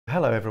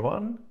Hello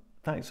everyone,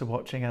 thanks for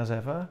watching as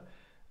ever.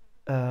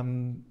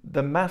 The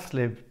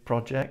Mathlib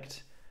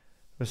project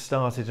was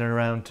started in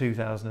around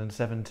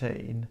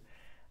 2017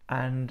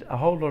 and a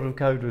whole lot of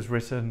code was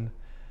written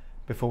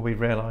before we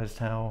realised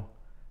how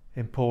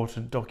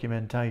important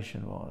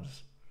documentation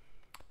was.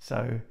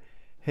 So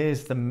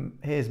here's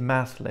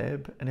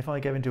Mathlib, and if I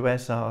go into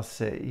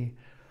src,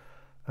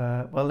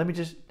 well, let me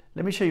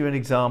show you an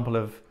example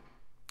of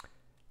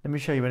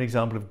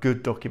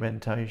good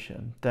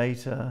documentation.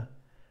 Data,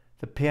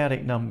 the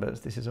p-adic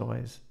numbers. This is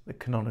always the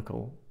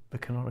canonical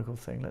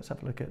thing. Let's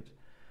have a look at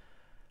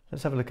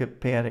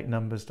p-adic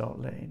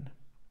numbers.lean.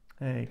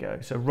 There you go.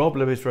 So Rob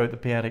Lewis wrote the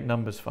p-adic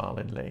numbers file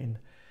in Lean,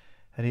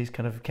 and he's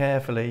kind of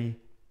carefully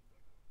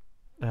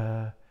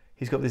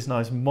he's got this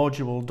nice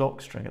module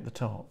docstring at the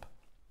top.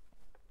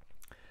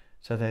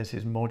 So there's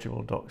his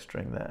module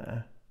docstring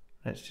there.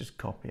 Let's just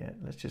copy it.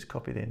 Let's just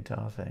copy the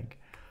entire thing.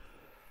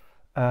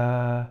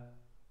 But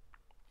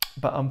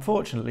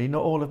unfortunately,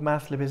 not all of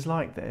Mathlib is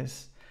like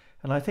this.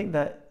 And I think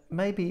that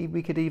maybe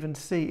we could even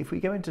see, if we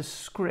go into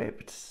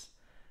scripts,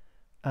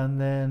 and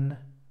then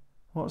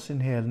what's in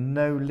here?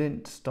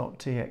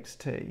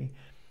 nolints.txt.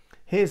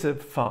 Here's a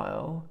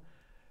file.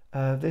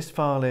 This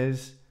file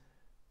is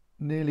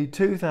nearly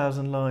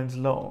 2,000 lines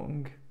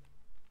long.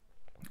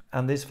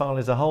 And this file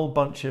is a whole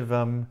bunch of,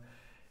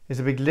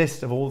 is a big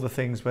list of all the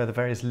things where the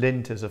various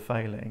linters are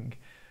failing.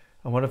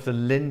 And one of the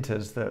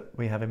linters that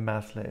we have in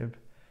Mathlib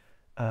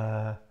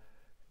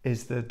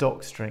is the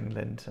docstring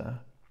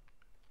linter.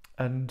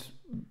 And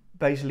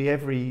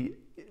basically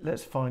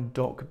let's find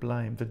doc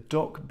blame, the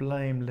doc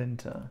blame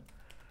linter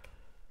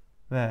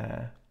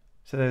there.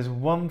 So there's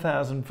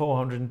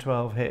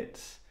 1,412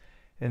 hits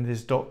in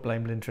this doc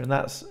blame linter, and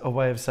that's a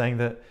way of saying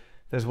that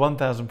there's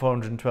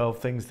 1,412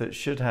 things that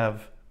should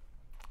have,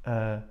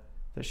 that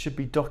should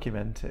be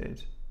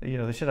documented. You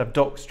know, they should have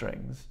doc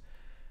strings,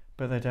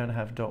 but they don't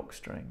have doc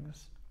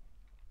strings.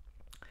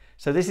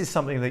 So this is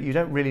something that you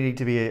don't really need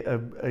to be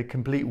a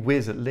complete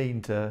whiz at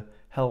Lean to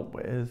help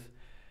with.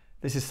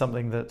 This is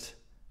something that,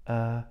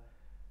 I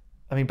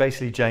mean,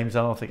 basically James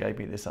Arthur gave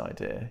me this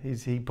idea.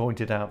 He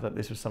pointed out that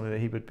this was something that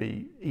he would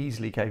be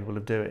easily capable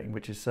of doing,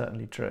 which is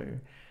certainly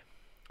true.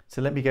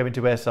 So let me go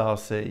into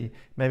src.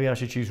 Maybe I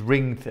should choose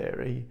ring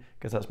theory,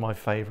 because that's my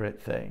favorite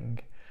thing.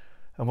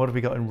 And what have we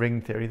got in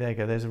ring theory? There you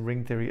go, there's a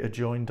ring theory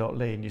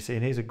adjoin.lean, you see,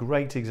 and here's a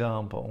great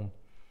example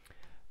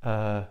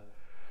of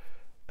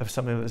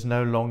something that's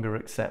no longer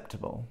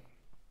acceptable.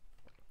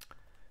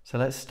 So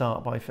let's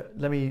start by,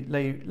 let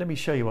me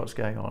show you what's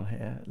going on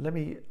here.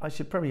 I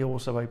should probably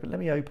also let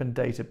me open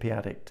data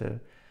p-adic to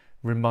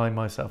remind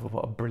myself of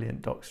what a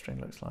brilliant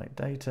docstring looks like.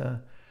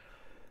 Data,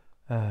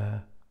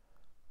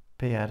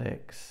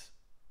 p-adics,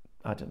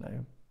 I don't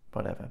know,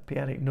 whatever,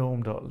 p-adic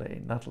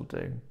norm.lean, that'll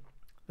do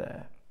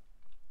there.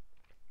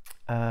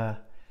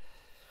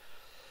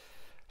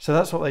 So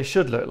that's what they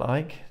should look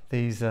like,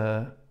 these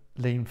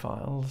Lean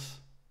files.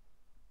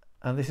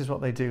 And this is what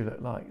they do look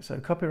like. So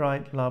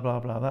copyright, blah, blah,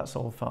 blah, that's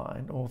all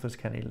fine. Authors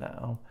Kenny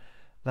Lau,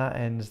 that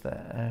ends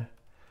there.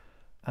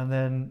 And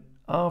then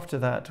after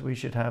that, we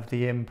should have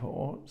the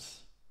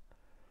imports.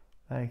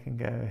 They can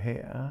go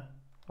here,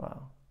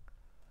 well,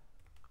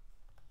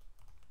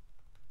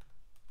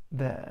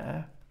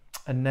 there.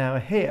 And now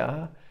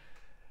here,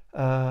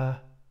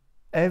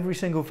 every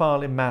single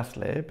file in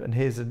Mathlib, and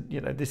here's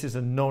this is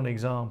a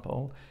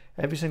non-example,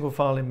 every single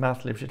file in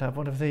Mathlib should have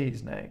one of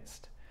these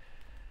next.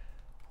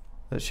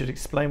 That should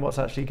explain what's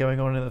actually going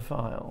on in the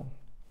file.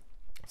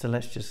 So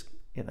let's just,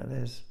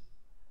 there's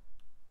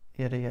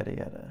yada, yada,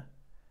 yada,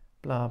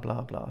 blah,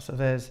 blah, blah. So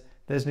there's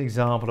an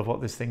example of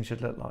what this thing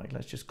should look like.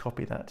 Let's just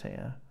copy that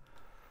here.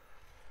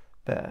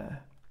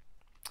 There.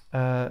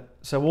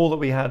 So all that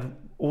we had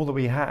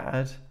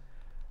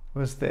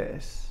was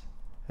this,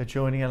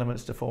 adjoining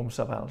elements to form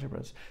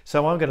subalgebras.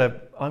 So I'm gonna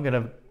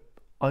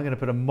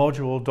put a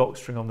module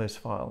docstring on this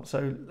file.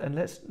 So, and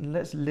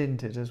let's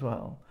lint it as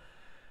well.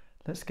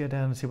 Let's go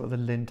down and see what the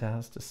linter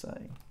has to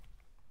say.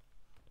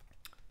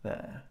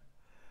 There.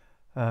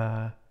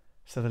 So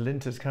the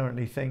linter's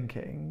currently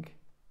thinking.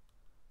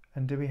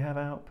 And do we have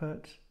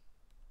output?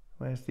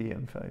 Where's the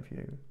info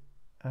view?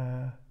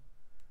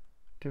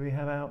 Do we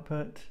have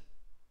output?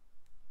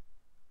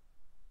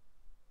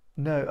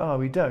 No,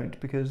 we don't,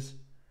 because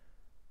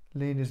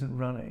Lean isn't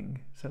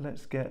running. So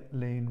let's get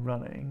Lean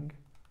running.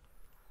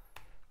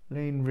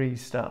 Lean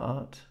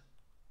restart.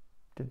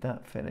 Did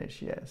that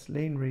finish? Yes.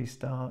 Lean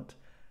restart.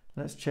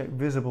 Let's check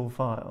visible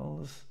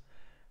files,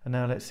 and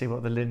now let's see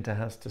what the linter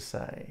has to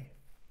say.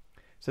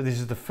 So this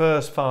is the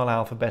first file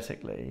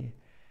alphabetically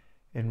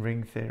in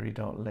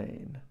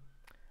ringtheory.lean.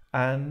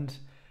 And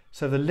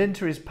so the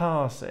linter is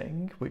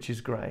parsing, which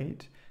is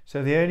great.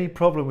 So the only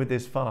problem with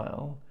this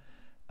file,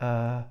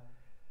 is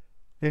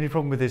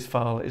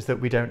that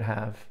we don't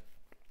have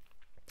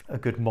a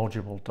good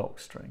module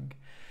docstring.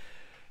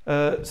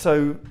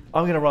 So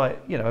I'm going to write,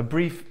 a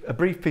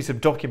brief piece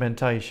of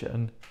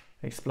documentation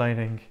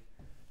explaining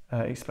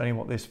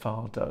what this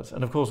file does.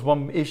 And of course,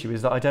 one issue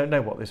is that I don't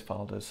know what this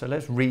file does. So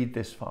let's read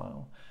this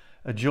file.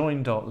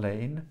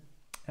 Adjoin.lean,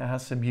 It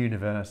has some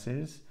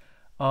universes.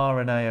 R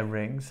and A are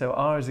rings. So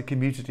R is a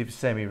commutative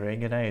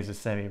semi-ring and A is a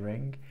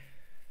semi-ring.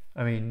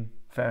 I mean,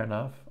 fair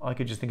enough. I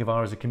could just think of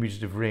R as a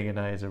commutative ring and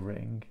A as a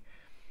ring.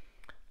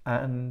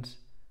 And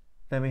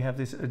then we have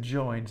this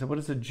adjoin. So what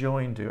does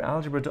adjoin do?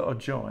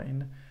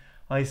 Algebra.adjoin.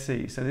 I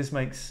see. So this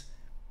makes...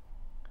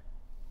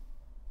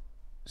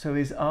 So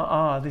is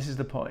R, this is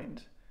the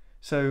point.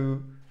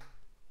 So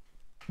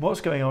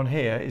what's going on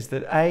here is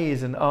that A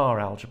is an R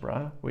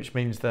algebra, which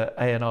means that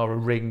A and R are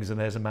rings and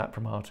there's a map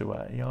from R to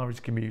A. R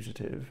is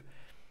commutative.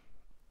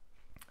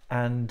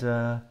 And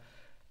A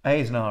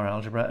is an R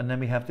algebra, and then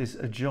we have this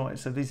adjoin.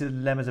 So these are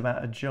lemmas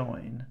about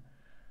adjoin.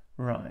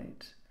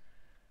 Right.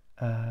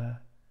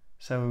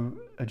 So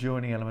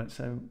adjoining elements,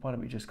 so why don't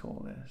we just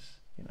call this,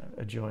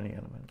 adjoining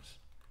elements.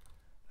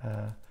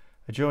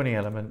 Adjoining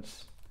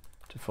elements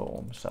to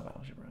form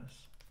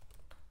subalgebras.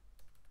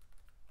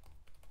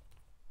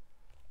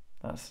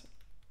 That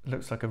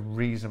looks like a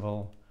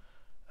reasonable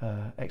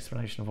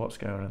explanation of what's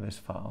going on in this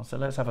file. So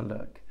let's have a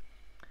look.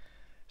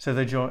 So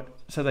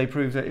they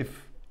prove that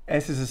if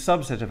S is a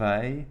subset of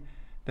A,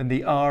 then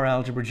the R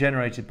algebra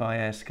generated by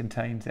S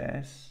contains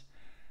S.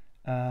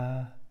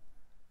 And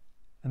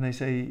they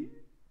say,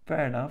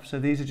 fair enough, so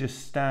these are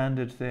just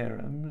standard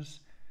theorems.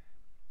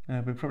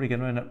 We're probably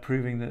going to end up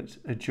proving that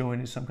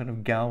adjoin is some kind of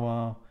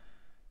Galois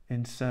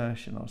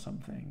insertion or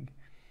something.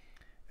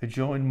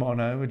 Adjoin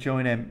mono,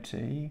 adjoin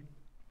empty,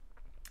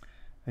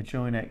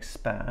 adjoin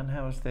expand.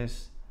 How is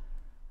this?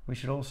 We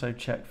should also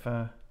check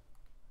for,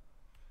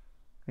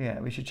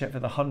 we should check for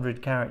the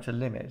 100 character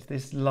limit.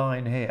 This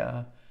line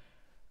here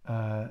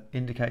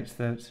indicates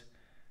that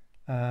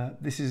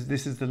this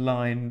is the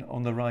line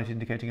on the right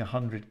indicating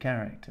 100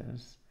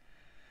 characters.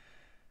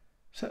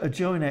 So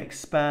adjoin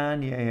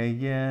expand,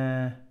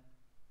 yeah.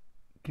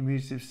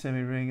 Commutative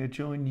semi-ring,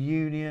 adjoin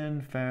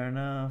union, fair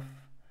enough.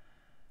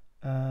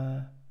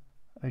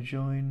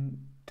 Adjoin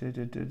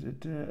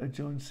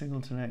adjoin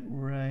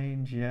singleton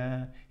range,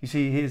 yeah. You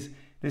see, here's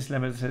this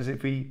lemma that says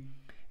if we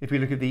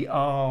look at the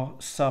R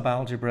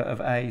subalgebra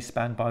of A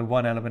spanned by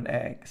one element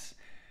X,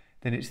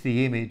 then it's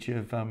the image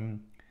of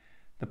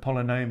the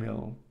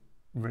polynomial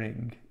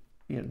ring.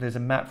 There's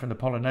a map from the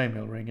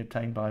polynomial ring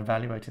obtained by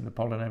evaluating the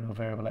polynomial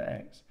variable at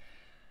X.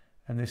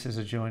 And this is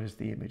adjoin as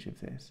the image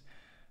of this.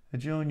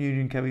 Adjoin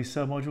union co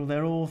submodule,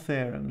 they're all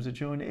theorems.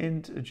 Adjoin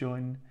int,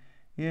 adjoin,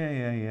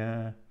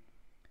 yeah.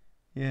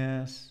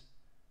 Yes.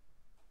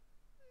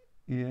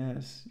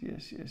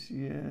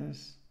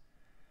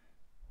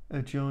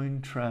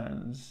 Adjoin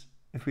trans.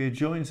 If we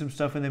adjoin some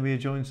stuff and then we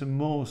adjoin some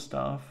more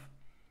stuff,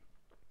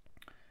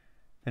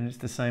 then it's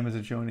the same as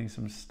adjoining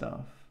some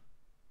stuff.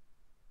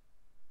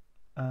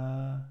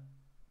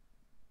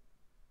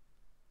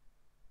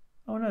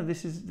 Oh no,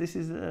 this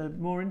is a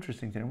more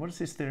interesting theorem. What does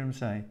this theorem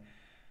say?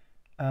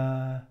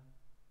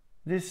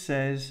 This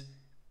says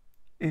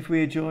if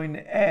we adjoin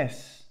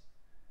S,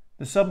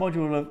 the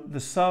submodule of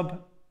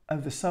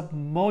the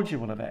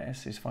submodule of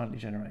S is finally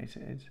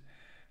generated,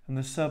 and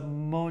the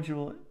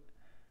submodule.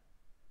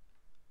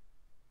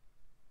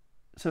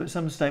 So it's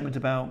some statement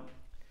about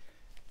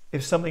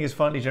if something is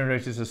finally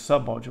generated as a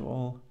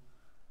submodule,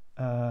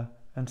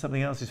 and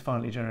something else is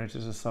finally generated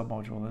as a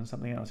submodule, then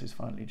something else is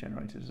finally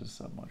generated as a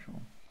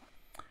submodule.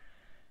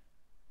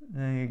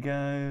 There you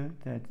go.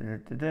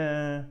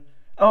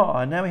 Oh,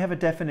 and now we have a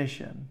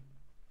definition.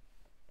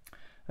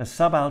 A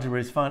subalgebra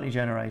is finally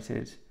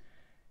generated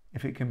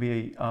if it can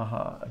be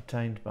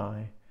obtained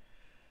by.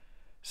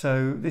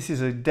 So this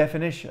is a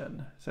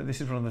definition. So this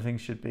is one of the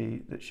things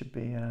that should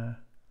be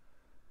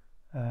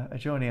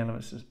adjoining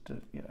elements.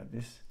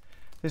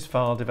 This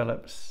file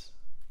develops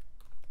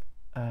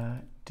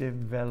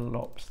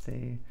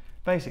the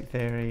basic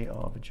theory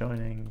of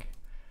adjoining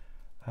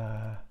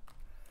a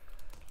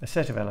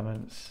set of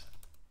elements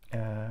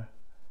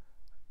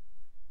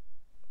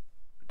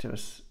to a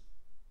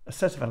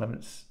set of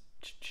elements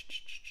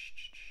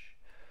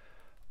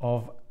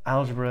of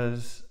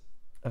algebras,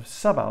 of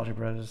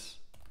subalgebras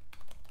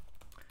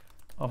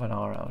of an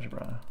R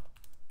algebra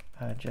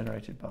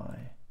generated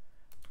by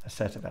a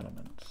set of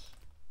elements.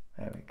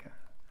 There we go.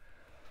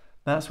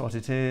 That's what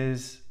it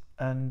is.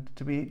 And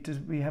do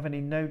we have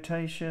any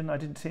notation? I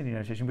didn't see any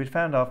notation. We'd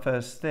found our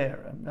first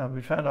theorem. No,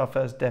 we found our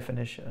first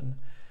definition.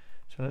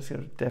 So let's go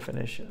to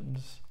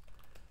definitions.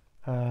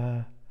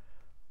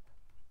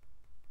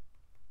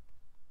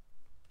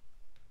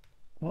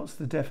 What's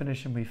the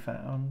definition we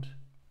found?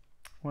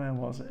 Where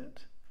was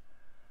it?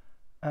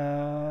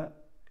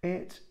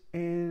 It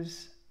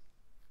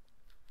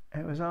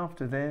was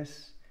after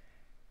this.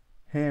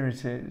 Here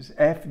it is,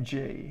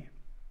 FG.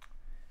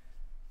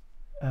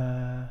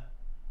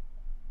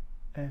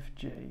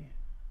 FG.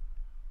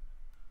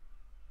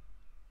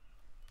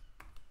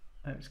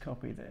 Let's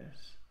copy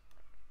this.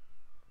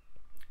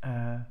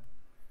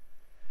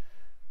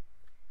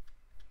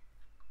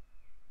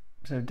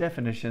 So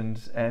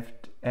definitions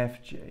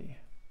FG.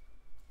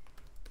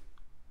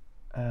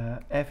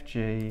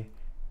 FG,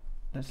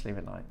 let's leave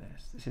it like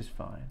this. This is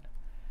fine.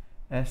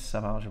 S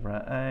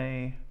subalgebra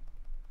A.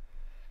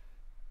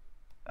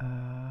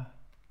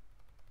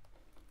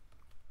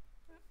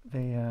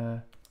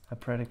 a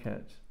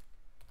predicate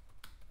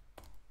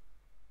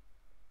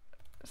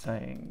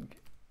saying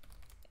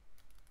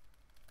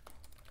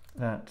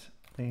that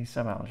the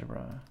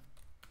subalgebra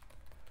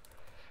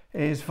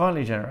is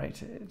finally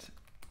generated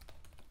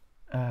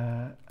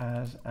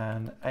as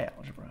an A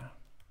algebra.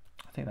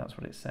 I think that's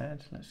what it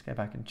said. Let's go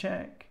back and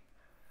check.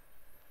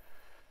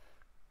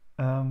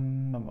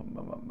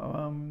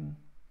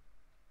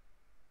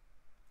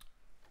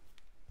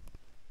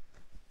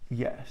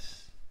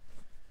 Yes.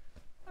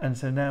 And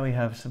so now we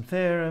have some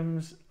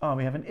theorems. Oh,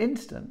 we have an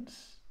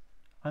instance.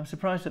 I'm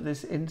surprised that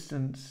this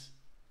instance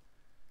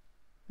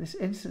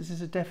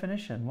is a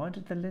definition. Why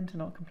did the linter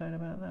not complain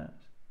about that?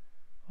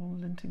 All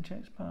linting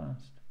checks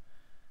passed.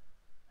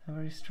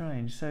 Very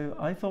strange. So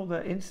I thought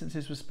that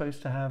instances were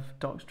supposed to have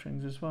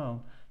docstrings as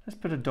well. Let's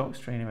put a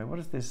docstring anyway. What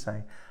does this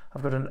say?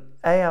 I've got an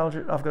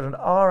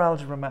R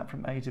algebra map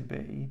from A to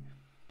B,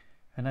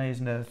 and A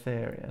is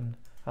Noetherian.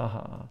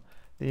 Aha.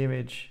 The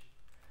image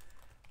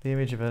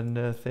of a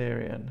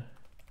Noetherian.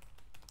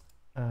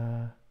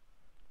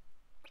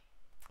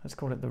 Let's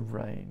call it the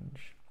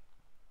range.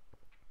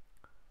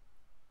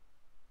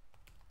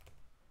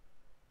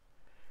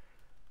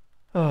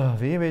 Oh,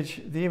 the image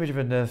of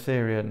a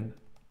Noetherian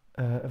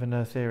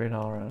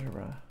R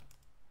algebra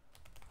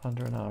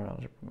under an R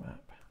algebra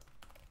map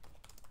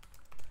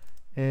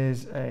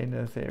is a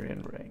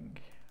Noetherian ring.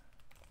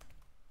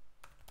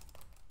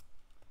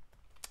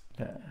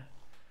 There.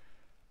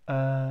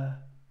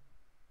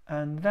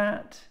 And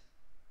that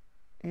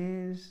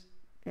is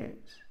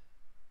it.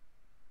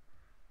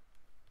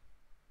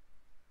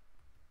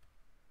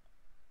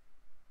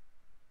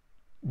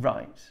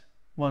 Right,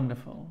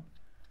 wonderful.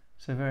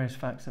 So various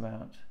facts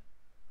about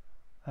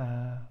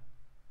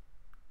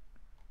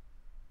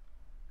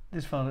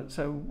this file.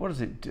 So what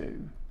does it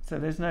do? So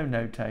there's no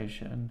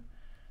notation.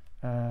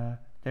 There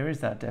is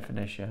that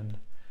definition.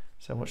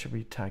 So what should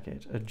we tag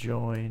it? A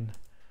join.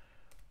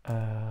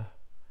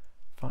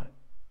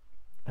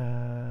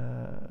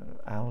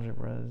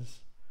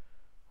 Algebras,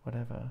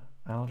 whatever.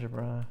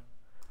 Algebra.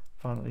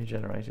 Finally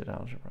generated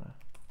algebra.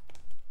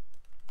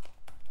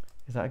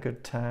 Is that a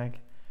good tag?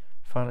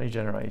 Finally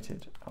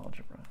generated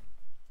algebra.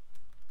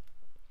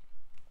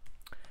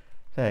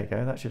 There you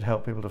go, that should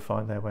help people to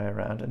find their way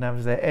around. And now,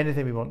 is there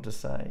anything we want to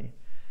say?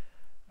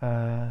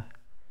 A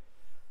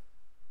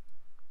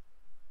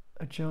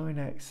join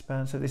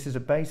expand. So this is a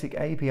basic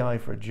API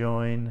for a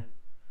join.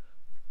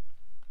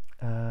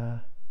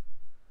 And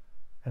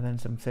then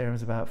some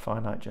theorems about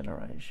finite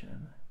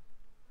generation.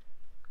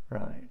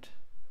 Right.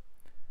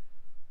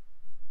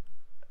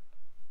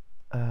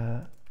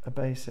 A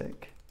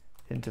basic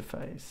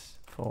interface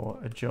for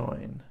a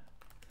join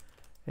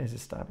is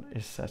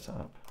set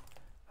up,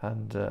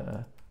 and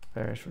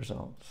various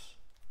results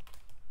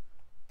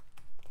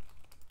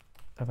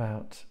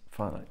about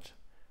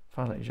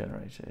finitely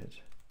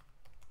generated.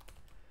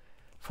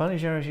 Finitely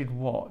generated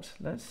what?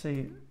 Let's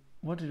see,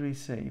 what did we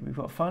see? We've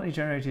got finitely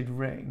generated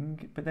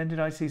ring, but then did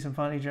I see some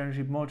finitely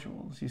generated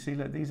modules? You see,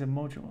 look, these are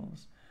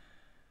modules.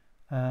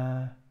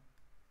 Yeah.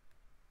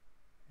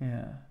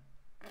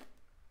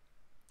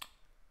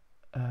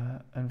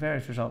 And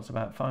various results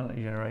about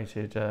finitely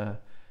generated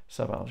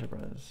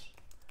subalgebras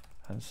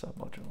and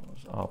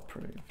submodules are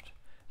proved.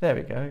 There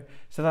we go.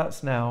 So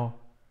that's now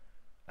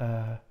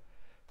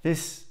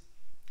this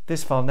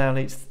file now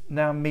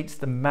meets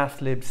the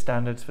Mathlib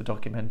standards for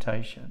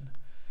documentation,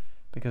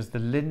 because the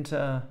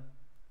linter,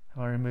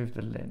 have I removed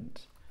the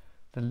lint?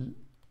 The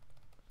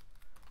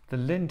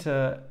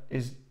linter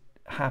is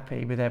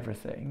happy with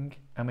everything,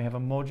 and we have a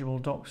module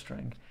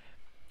docstring.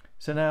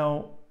 So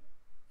now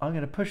I'm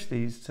going to push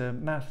these to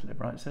Mathlib,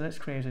 right? So let's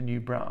create a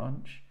new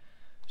branch.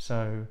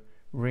 So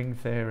ring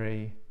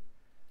theory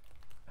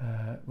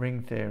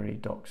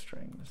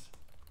docstrings.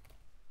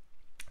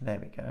 There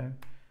we go.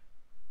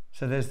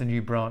 So there's the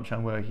new branch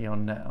I'm working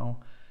on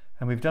now.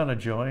 And we've done a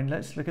join.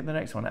 Let's look at the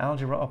next one,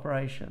 algebra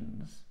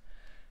operations.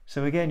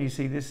 So again, you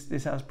see this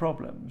has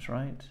problems,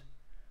 right?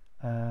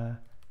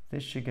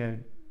 This should go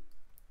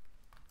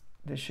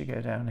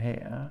down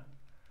here.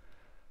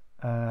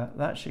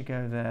 That should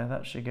go there,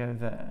 that should go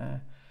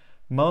there.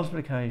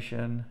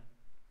 Multiplication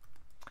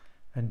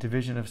and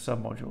division of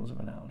submodules of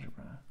an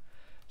algebra.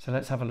 So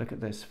let's have a look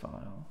at this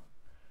file.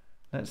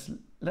 Let's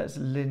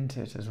lint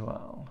it as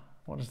well.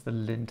 What does the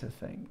linter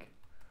think?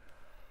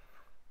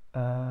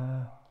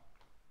 The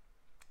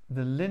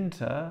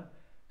linter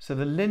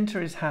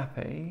is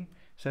happy.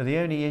 So the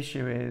only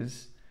issue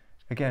is,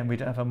 again, we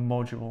don't have a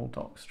module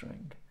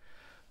docstring.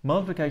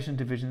 Multiplication and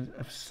division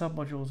of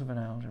submodules of an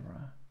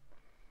algebra.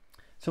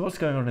 So what's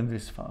going on in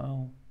this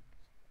file?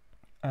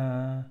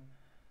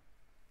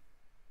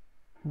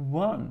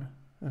 1.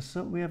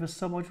 We have a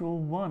submodule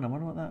 1. I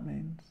wonder what that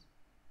means.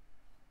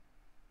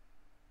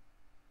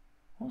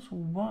 What's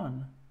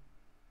 1?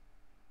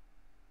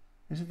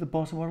 Is it the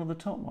bottom one or the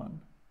top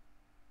one?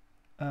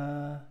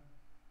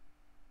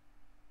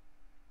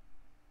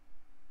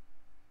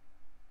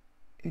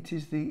 It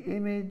is the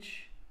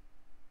image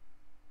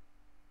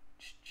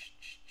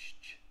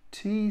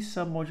T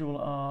submodule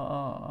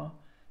RR.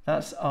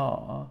 That's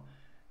R.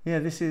 Yeah,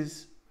 this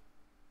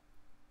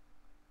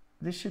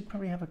should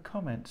probably have a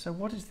comment. So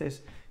what is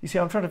this? You see,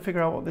 I'm trying to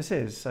figure out what this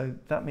is. So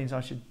that means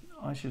I should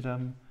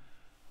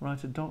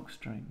write a doc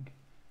string.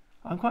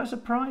 I'm quite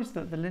surprised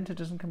that the linter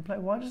doesn't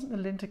complain. Why doesn't the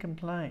linter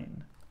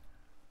complain?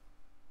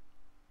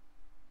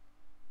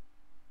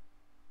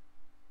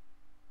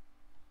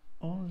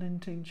 All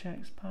linting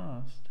checks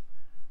passed.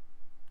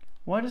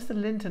 Why does the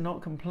linter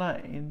not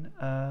complain?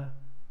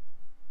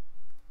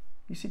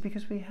 You see,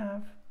 because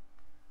we're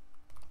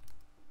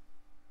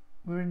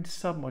in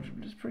submodule.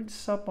 Let's print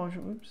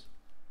submodule. Oops.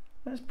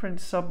 Let's print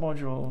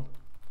submodule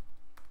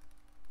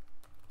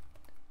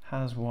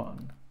has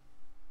one.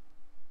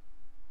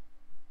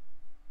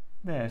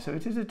 There. So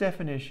it is a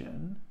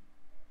definition,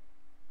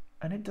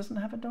 and it doesn't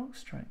have a doc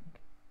string.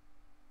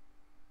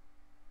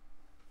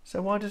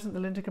 So why doesn't the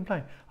linter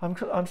complain?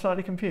 I'm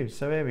slightly confused.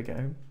 So here we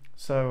go.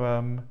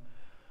 So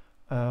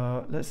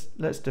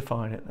let's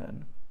define it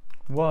then.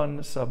 One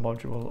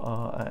submodule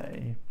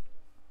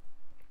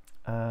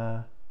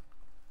RA.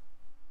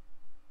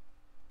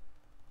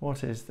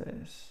 What is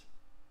this?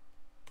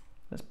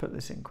 Let's put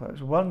this in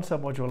quotes. One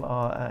submodule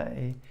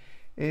RA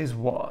is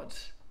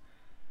what?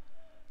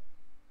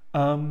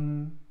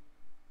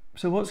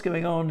 So what's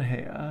going on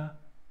here?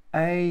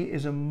 A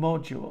is a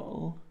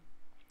module.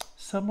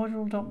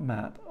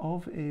 Submodule.map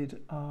of id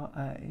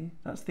RA.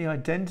 That's the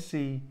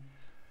identity.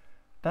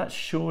 That's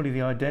surely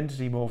the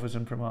identity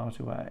morphism from R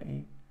to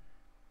A.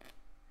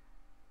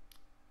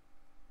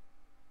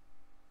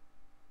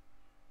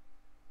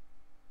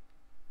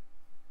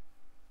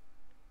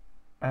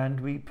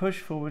 And we push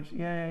forward.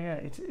 Yeah.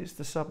 It's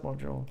the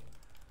submodule.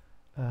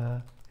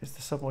 It's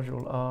the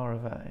submodule R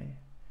of A.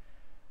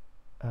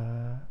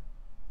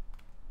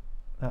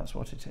 That's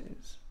what it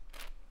is.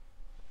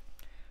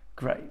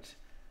 Great.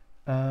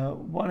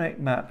 1x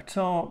map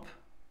top.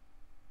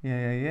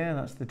 Yeah.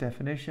 That's the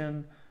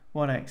definition.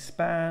 1x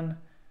span.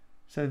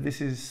 So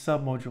this is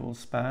submodule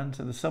span.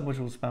 So the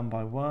submodule span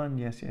by 1.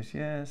 Yes.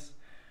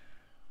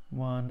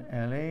 1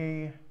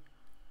 LE.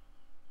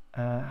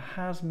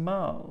 Has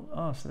mul.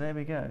 Oh, so there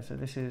we go. So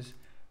this is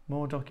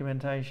more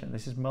documentation.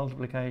 This is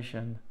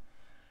multiplication.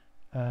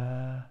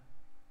 So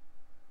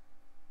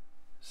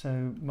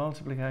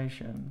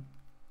multiplication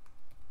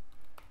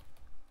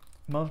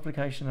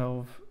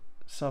of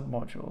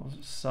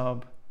submodules,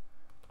 sub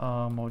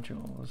R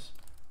modules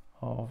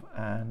of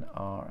an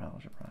R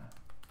algebra.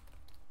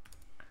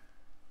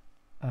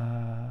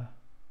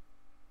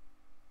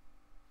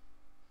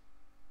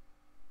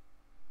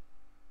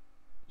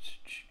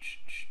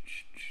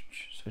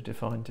 So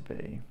defined to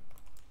be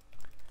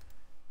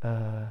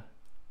the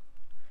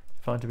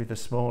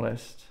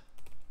smallest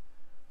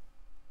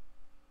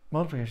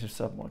multiplication of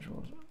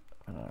submodules of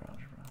an R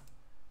algebra.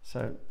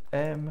 So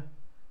M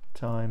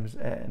times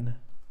N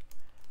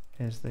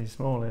is the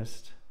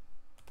smallest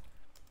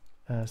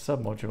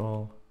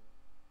submodule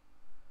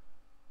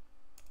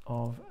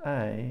of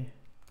A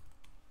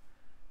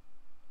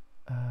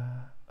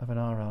of an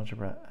R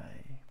algebra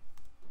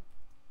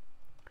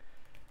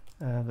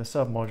A. The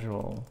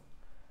submodule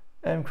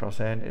M cross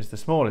N is the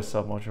smallest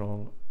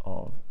submodule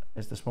of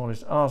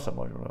R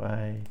submodule of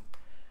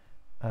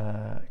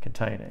A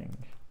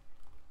containing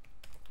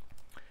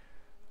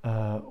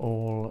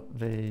all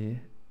the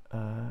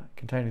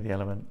containing the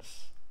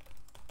elements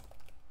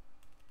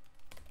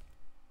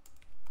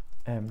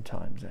M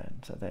times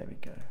N. So there we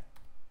go.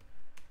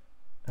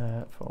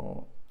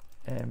 For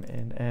M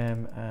in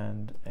M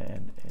and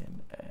N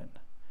in N.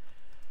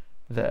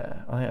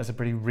 There. I think that's a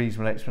pretty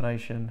reasonable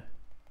explanation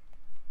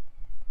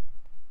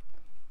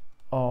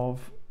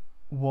of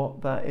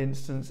what that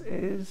instance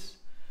is.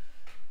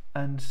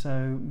 And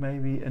so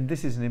maybe, and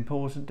this is an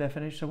important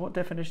definition. So what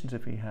definitions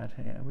have we had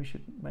here? We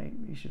should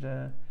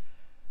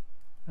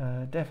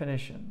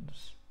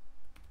definitions.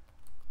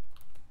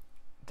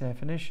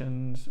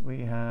 Definitions,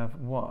 we have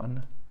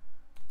one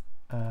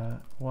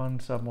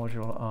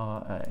submodule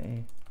RA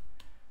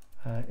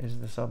is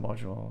the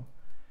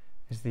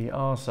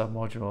R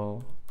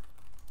submodule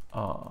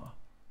R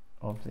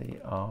of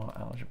the R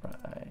algebra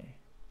A.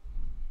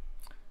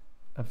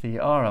 Of the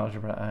R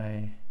algebra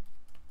A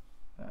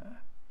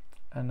there.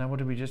 And now what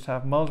do we just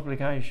have?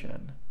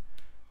 Multiplication.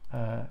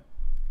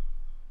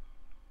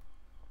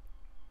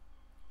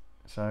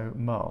 So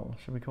mul.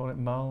 Should we call it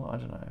mul? I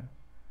don't know.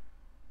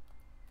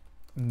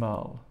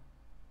 Mul.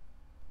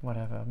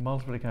 Whatever.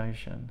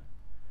 Multiplication.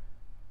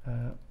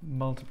 I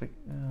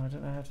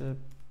don't know how to.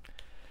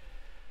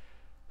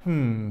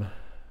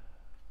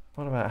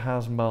 What about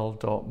has mul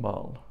dot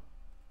mul?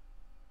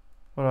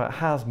 What about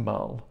has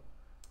mul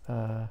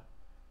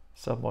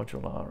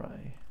submodule RA?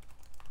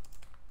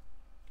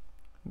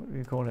 What do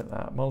you call it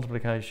that?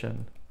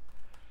 Multiplication.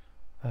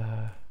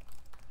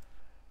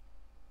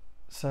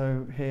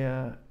 So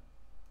here,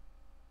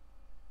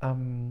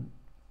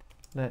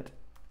 let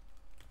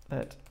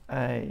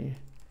A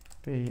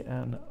be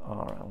an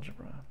R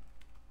algebra.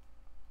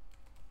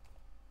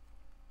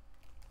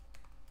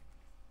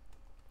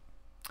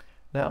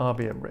 Let R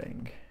be a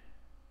ring.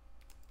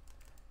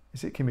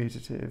 Is it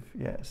commutative?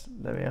 Yes.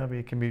 Let R be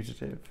a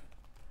commutative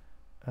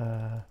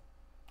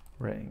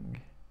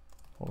ring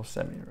or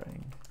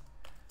semi-ring,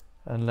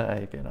 and let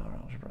A be an R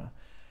algebra.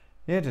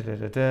 Yeah,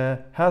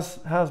 has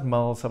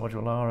mul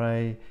submodule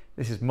RA.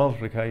 This is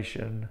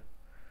multiplication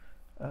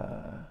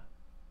of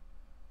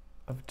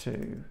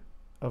two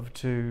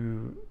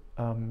submodules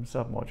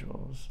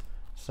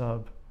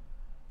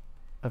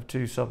of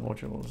two sub-R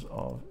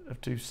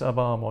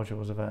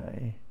modules of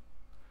A.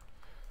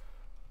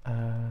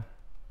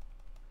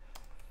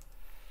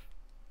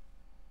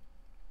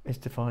 Is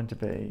defined to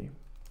be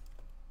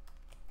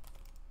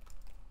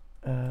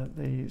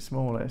the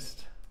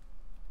smallest.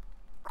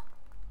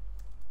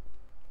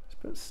 Let's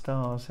put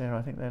stars here.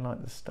 I think they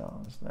like the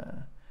stars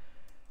there.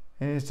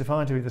 It is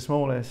defined to be the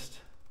smallest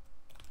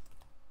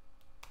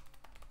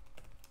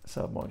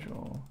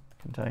submodule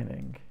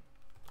containing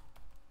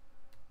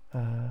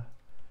the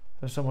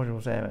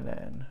submodules M and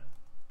N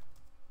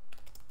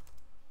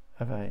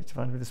of A. It's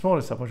defined to be the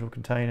smallest submodule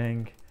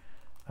containing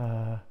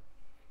all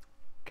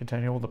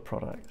the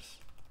products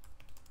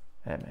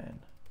Mn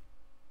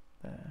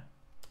there.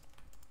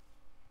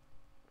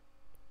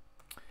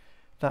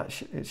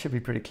 It should be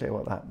pretty clear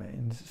what that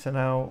means. So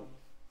now,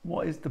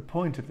 what is the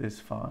point of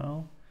this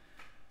file?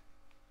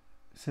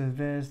 So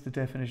there's the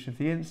definition of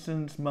the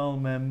instance: mul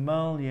mem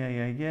mul,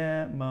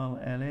 yeah, mul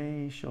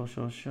le, sure,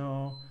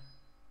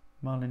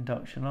 mul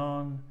induction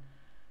on,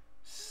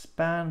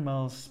 span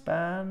mul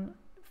span,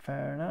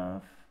 fair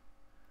enough.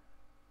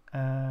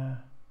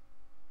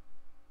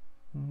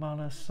 Mul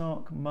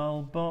assoc,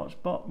 mul bot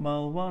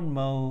mul 1,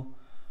 mul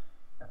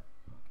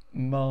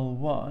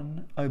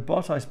 1. Oh,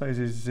 bot I suppose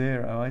is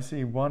 0. I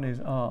see 1 is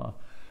R.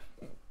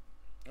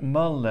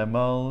 Mul le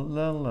mul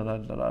la la la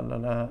la la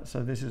la.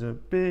 So this is a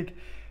big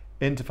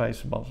interface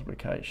for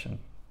multiplication.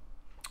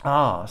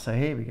 So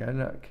here we go.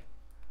 Look,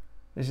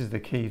 this is the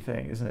key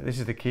thing, isn't it? This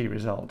is the key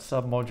result.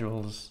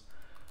 Submodules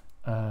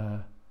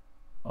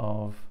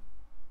of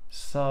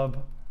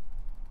sub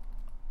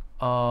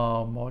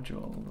R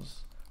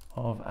modules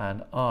of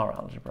an R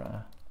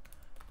algebra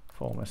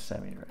form a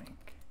semi-ring.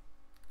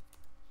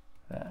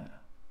 There.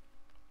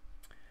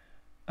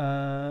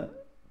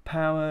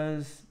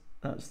 Powers,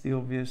 that's the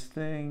obvious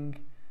thing.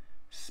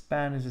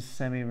 Span is a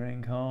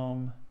semi-ring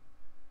Hom.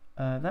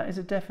 That is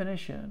a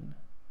definition.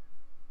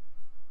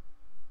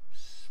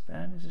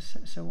 Span is a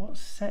set. So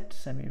what's set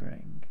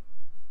semi-ring?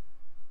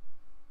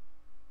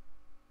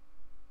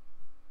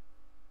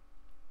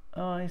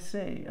 Oh, I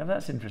see. Oh,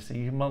 that's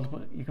interesting. You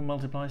can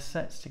multiply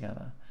sets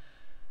together.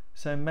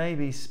 So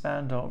maybe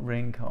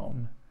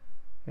span.ring.com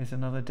is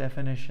another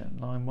definition,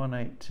 line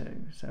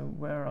 182. So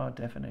where are our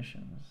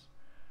definitions?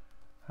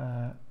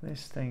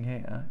 This thing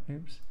here,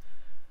 oops.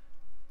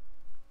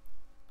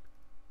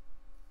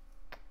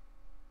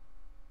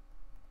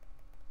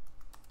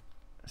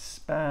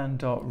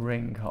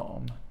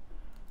 Span.ring.com.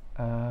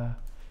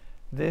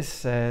 This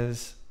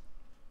says,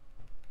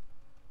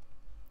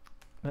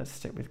 let's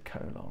stick with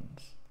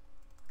colons.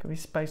 Can we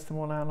space them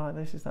all out like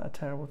this? Is that a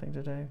terrible thing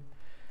to do?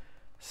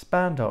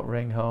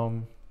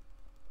 Span.ring.com.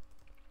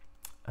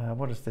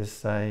 What does this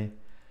say?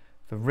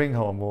 The ring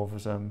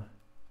homomorphism,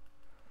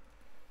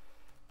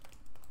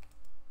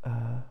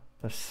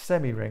 the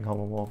semi-ring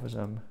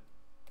homomorphism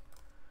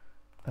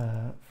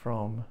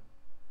from,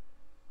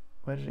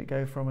 where did it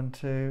go from and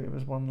to? It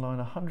was one line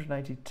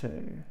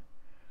 182.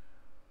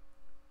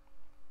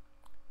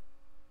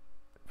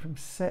 From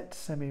set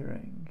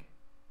semi-ring.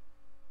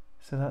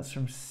 So that's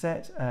from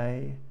set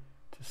A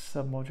to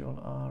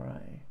submodule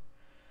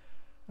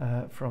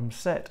RA. From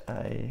set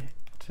A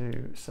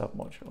to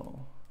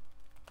submodule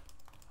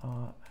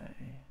RA.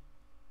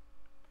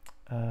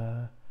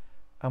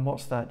 And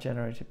what's that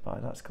generated by?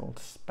 That's called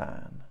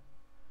span.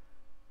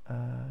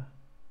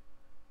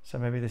 So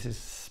maybe this is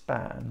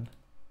span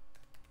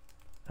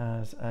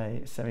as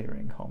a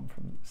semi-ring Hom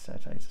from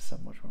set A to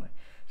submodule A.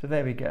 So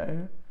there we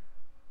go,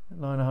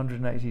 line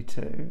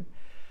 182.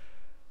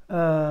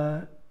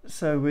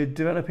 So we're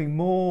developing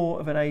more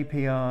of an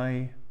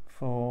API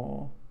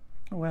for,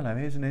 oh well,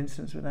 here's an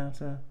instance without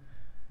a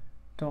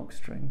doc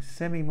string,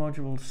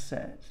 semi-module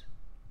set.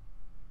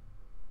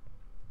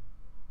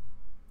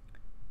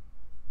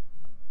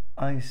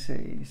 I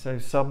see, so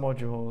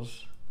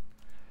submodules,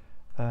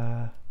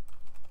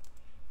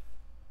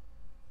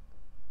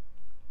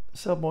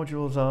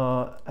 submodules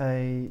are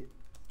a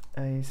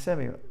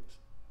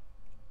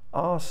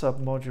are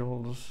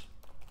submodules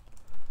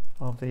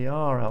of the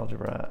R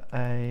algebra.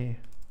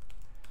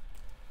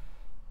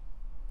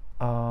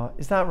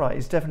 Is that right?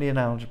 It's definitely an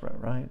algebra,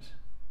 right?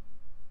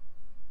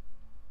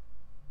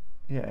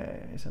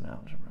 Yeah, it's an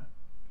algebra.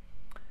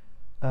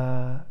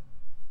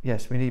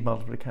 Yes, we need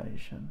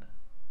multiplication.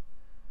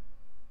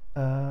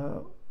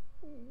 Oh,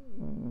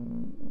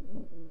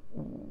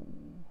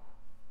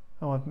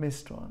 I've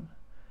missed one.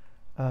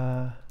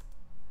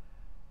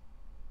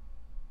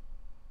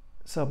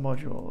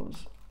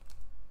 Submodules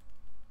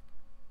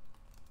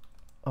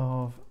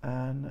of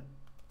an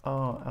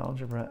R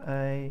algebra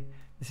A.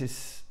 This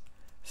is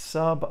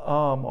sub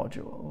R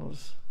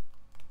modules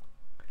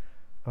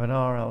of an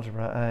R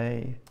algebra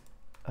A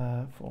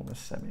form a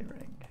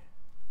semi-ring.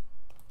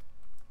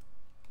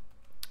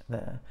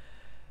 there.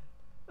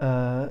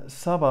 R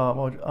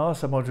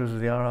submodules of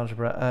the R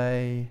algebra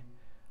A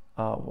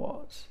are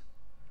what?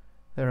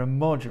 They're a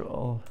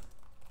module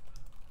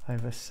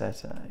over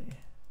set A,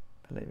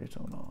 believe it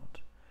or not.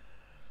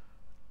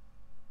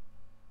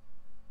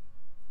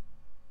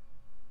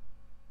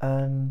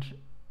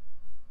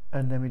 And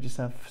then we just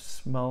have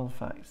small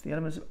facts. The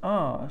elements of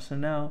R,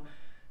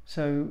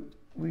 so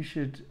we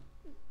should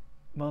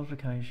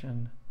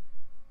multiplication,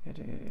 an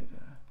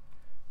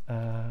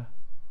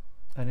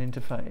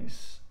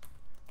interface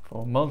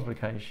for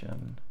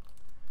multiplication.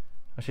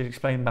 I should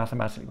explain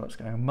mathematically what's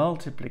going on.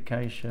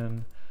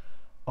 Multiplication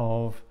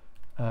of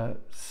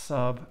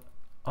sub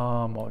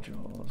R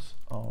modules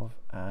of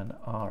an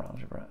R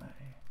algebra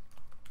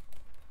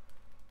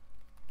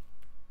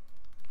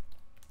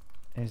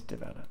A is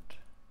developed.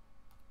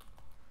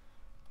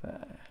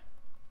 There.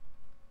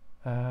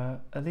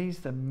 Are these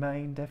the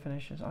main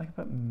definitions? I can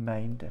put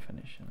main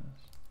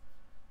definitions.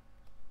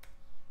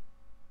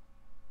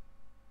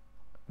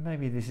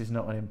 Maybe this is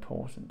not an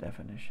important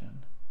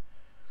definition.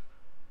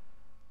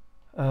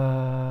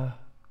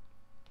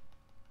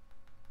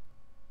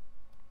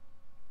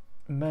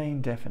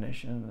 Main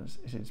definitions,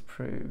 it is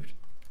proved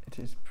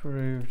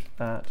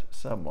that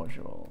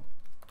submodule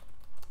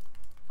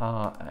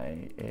RA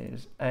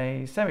is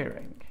a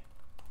semi-ring.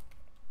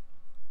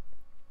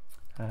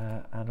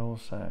 And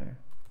also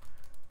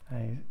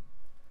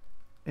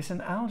it's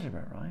an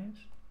algebra, right?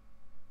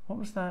 What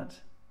was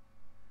that?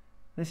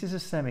 This is a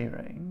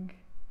semi-ring.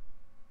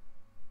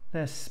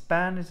 Their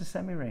span is a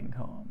semi-ring,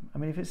 Hom. I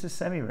mean, if it's a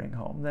semi-ring,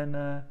 Hom,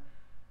 then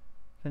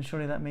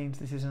surely that means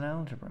this is an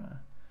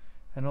algebra.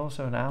 And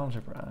also an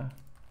algebra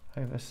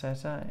over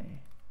set A.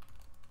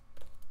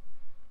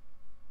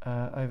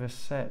 Over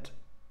set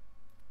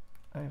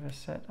A.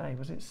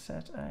 Was it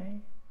set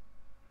A?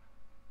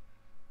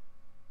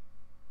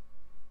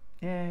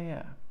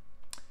 Yeah.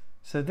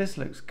 So this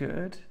looks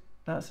good.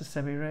 That's a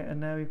semi-ring, and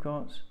now we've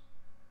got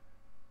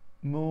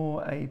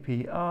more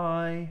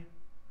API,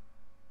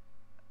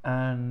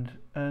 and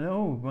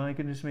oh my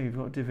goodness me, we've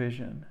got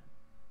division.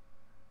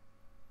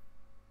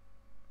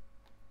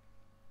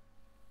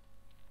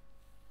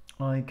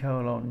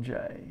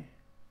 I:(j).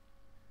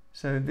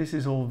 So this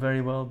is all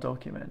very well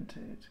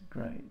documented.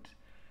 Great.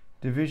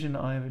 Division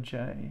I over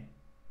j.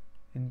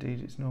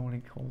 Indeed, it's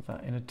normally called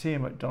that. In a T.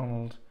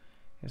 McDonald,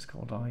 it's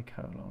called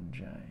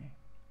I:(j).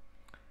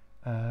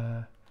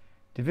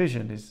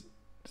 Division is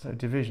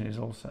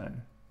also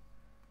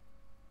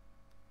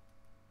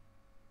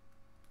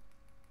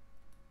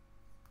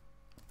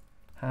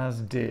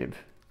has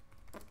div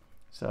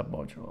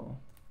submodule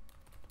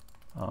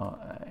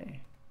RA.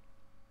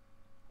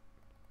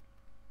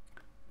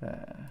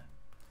 There.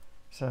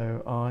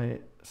 So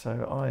I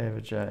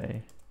over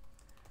j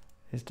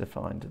is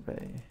defined to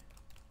be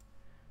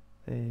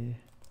the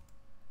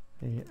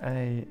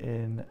A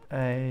in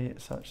A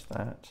such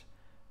that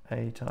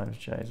A times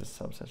j is a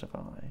subset of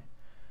I.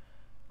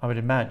 I would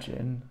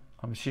imagine,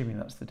 I'm assuming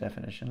that's the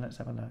definition. Let's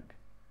have a look.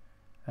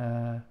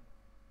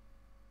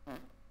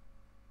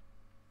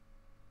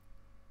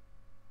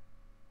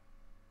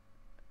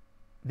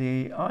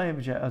 The I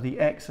over j, the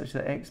x such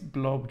that x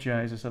blob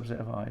j is a subset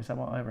of I. Is that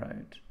what I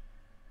wrote?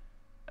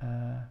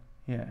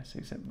 Yes,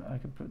 except I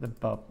could put the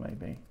bub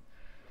maybe.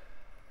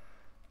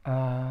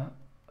 I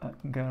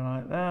can go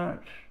like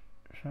that.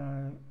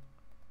 So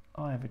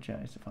I over j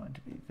is defined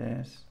to be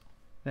this.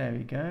 There we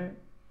go.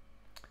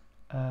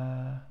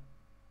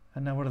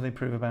 And now what do they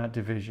prove about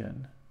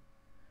division?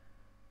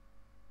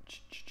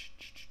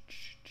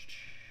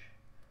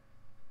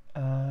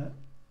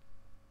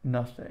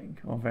 Nothing,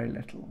 or very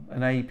little.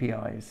 An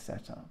API is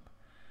set up.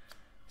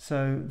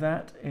 So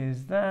that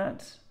is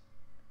that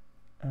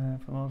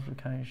for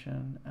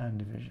multiplication and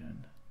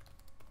division.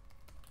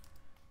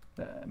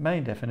 The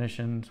main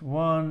definitions: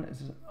 one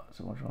is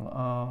submodule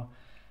R,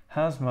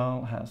 has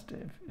mul, has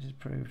div. It is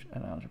proved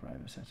an algebra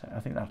over set A.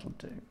 I think that'll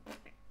do.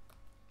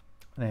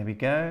 There we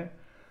go.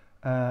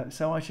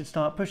 So I should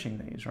start pushing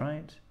these,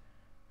 right?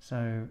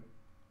 So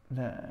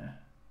there.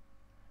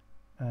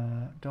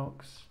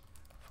 Docs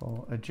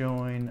for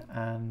adjoin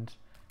and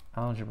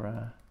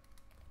algebra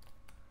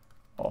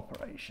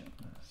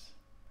operations.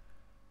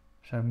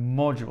 So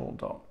module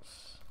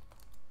docs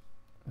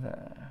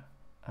there.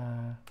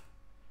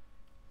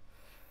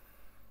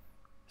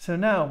 So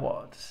now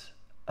what?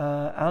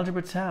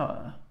 Algebra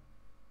tower.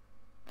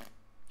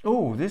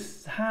 Oh,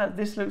 this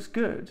looks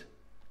good.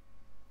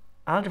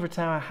 Algebra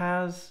tower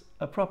has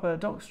a proper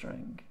doc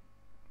string.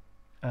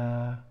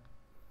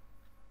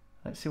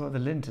 Let's see what the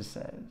linter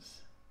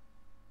says.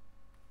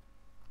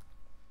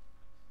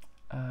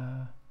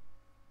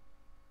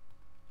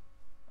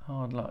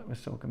 Hard luck, we're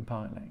still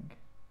compiling.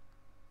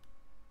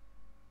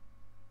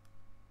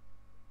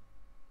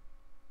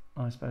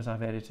 I suppose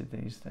I've edited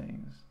these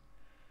things.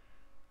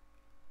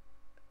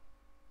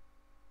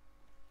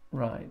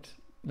 Right,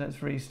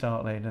 let's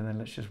restart later and then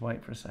let's just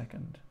wait for a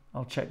second.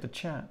 I'll check the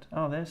chat.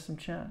 Oh, there's some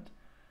chat.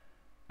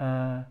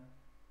 Oh,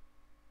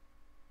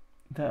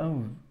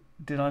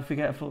 did I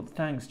forget a full...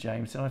 Thanks,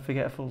 James. Did I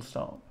forget a full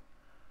stop?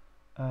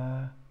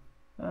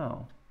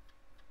 Oh.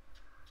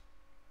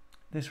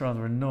 This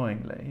rather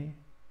annoyingly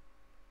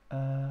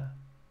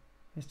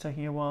is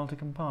taking a while to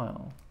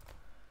compile.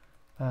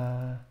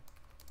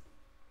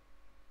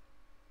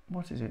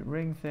 What is it?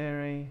 Ring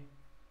theory,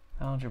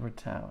 algebra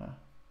tower.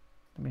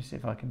 Let me see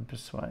if I can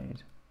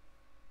persuade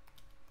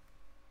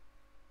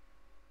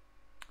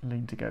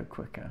Lean to go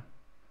quicker.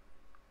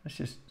 Let's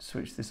just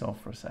switch this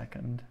off for a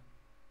second.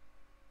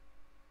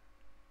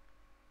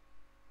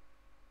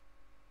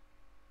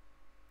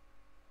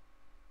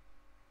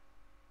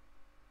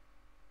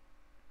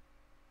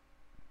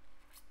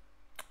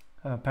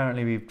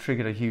 Apparently we've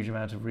triggered a huge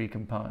amount of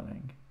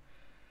recompiling.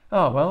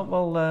 Oh,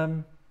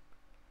 well,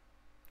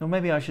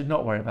 maybe I should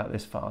not worry about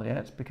this file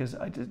yet, because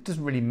it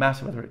doesn't really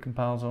matter whether it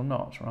compiles or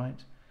not, right?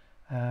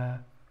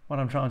 What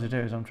I'm trying to do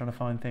is I'm trying to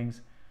find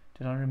things.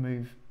 Did I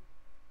remove?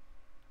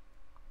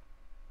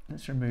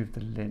 Let's remove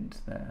the lint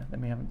there.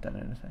 Then we haven't done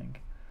anything.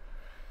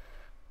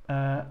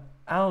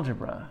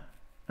 Algebra.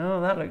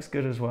 Oh, that looks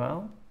good as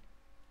well.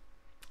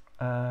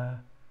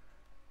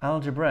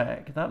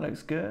 Algebraic. That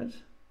looks good.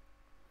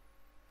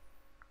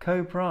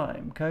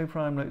 Coprime.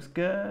 Coprime looks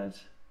good.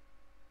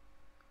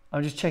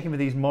 I'm just checking with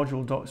these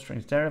module doc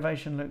strings.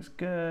 Derivation looks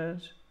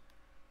good.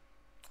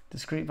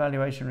 Discrete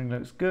valuation ring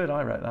looks good.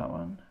 I wrote that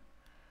one.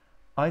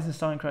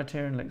 Eisenstein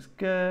criterion looks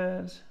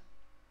good.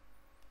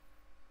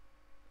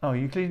 Oh,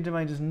 Euclidean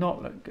domain does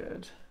not look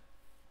good.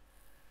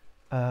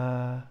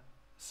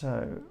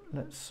 So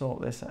let's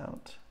sort this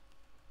out.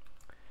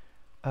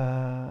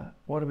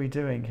 What are we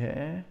doing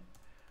here?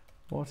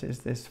 What is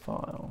this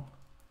file?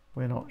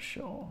 We're not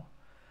sure.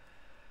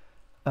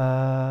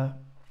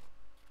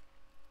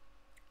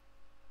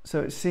 So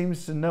it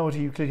seems to know what a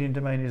Euclidean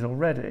domain is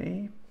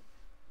already.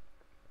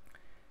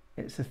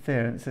 It's a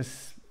theorem. It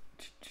says,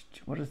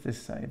 what does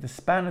this say? The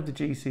span of the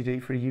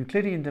GCD for a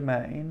Euclidean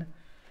domain,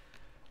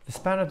 the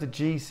span of the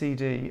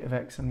GCD of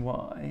x and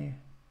y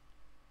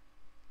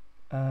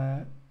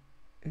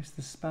is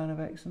the span of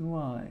x and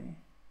y.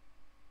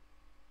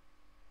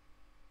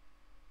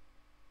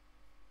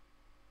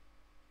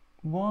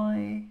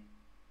 Why?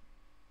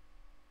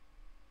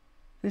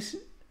 This...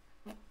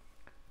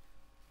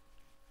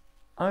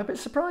 I'm a bit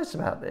surprised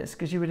about this,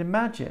 because you would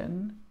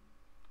imagine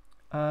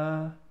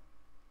that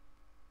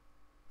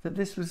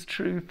this was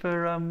true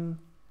for,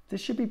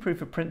 this should be true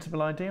for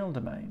principal ideal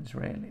domains,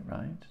 really,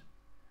 right?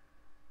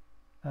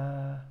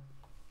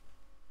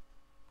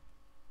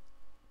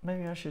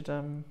 Maybe I should,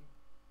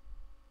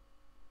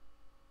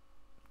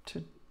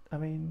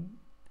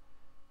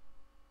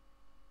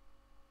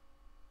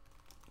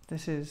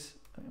 this is,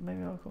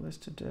 maybe I'll call this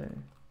to do.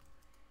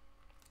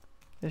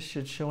 This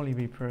should surely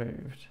be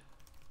proved.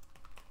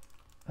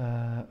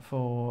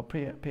 For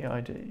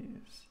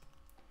PIDs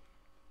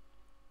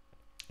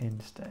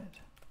instead.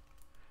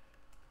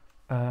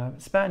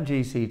 Span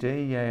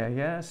GCD,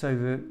 yeah. So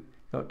you've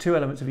got two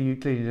elements of a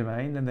Euclidean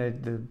domain, and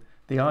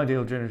the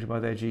ideal generated by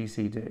their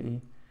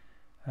GCD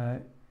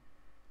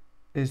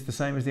is the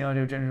same as the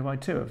ideal generated by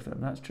two of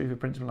them. That's true for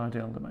principal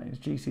ideal domains.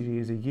 GCD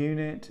is a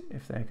unit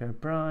if they're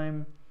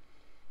coprime.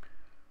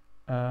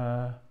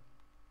 Yeah.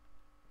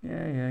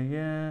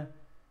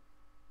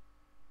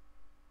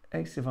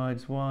 X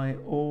divides y,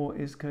 or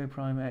is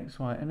coprime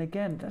xy. And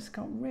again, that's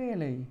got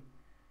really...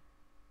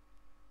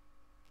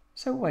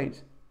 So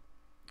wait,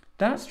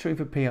 that's true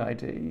for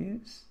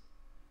PIDs.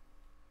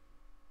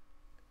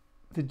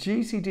 The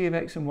GCD of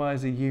x and y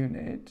is a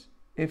unit,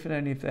 if and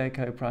only if they're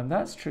coprime.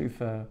 That's true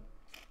for...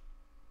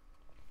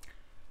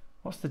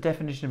 What's the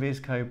definition of is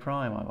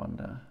coprime, I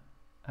wonder?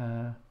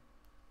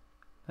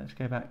 Let's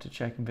go back to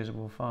check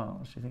invisible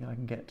files. Do you think I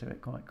can get to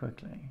it quite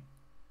quickly?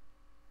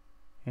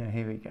 Yeah,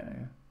 here we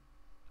go.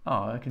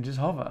 Oh, I can just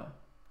hover.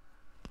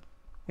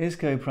 Is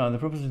coprime the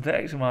proposition that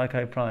x and y are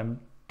coprime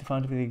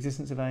defined to be the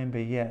existence of A and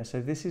B? Yeah,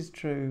 so this is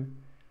true.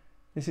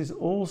 This is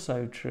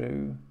also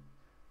true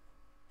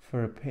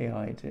for a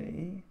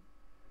PID.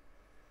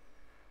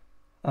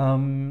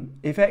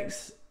 If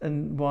x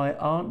and y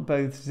aren't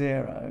both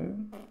 0,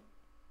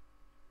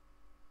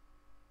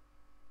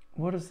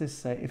 what does this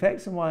say? If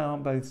x and y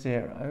aren't both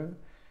 0,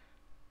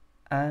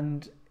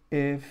 and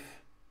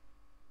if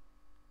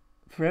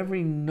for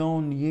every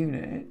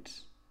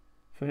non-unit,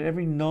 for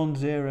every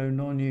non-zero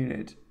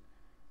non-unit,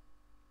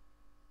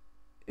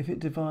 if it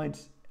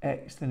divides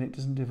x, then it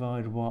doesn't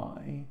divide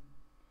y,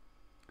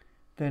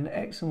 then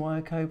x and y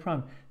are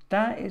coprime.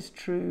 That is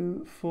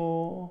true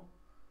for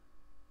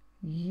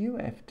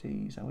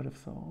UFDs, I would have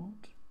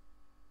thought.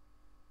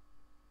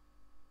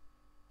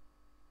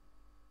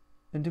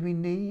 And do we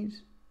need...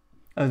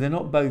 Oh, they're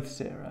not both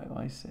 0,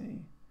 I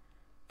see.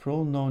 For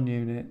all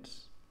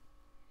non-units.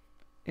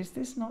 Is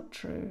this not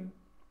true?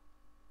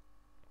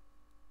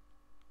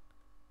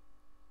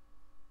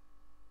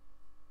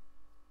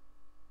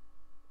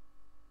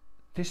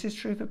 This is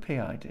true for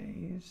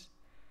PIDs.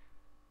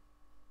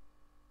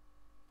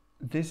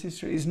 This is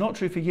true. It's not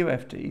true for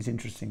UFDs,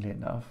 interestingly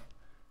enough,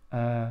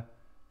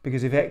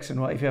 because if x and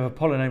y, if you have a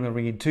polynomial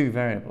ring in two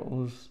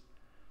variables,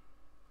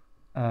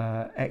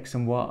 x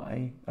and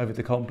y over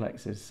the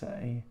complexes,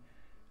 say,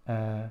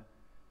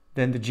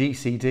 then the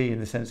GCD in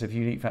the sense of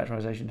unique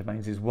factorization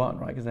domains is 1,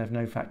 right? Because they have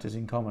no factors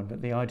in common,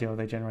 but the ideal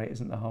they generate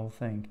isn't the whole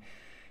thing.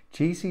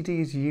 GCD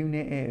is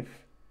unit if.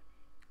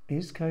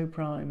 Is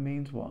coprime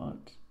means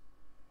what?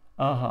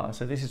 Aha,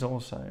 so this is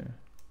also,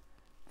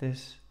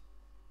 this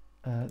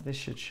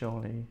should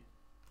surely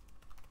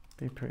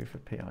be proof for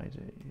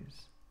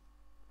PIDs.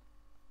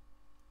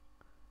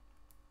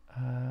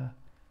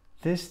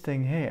 This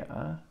thing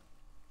here,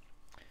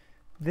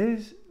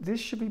 this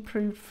should be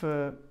proved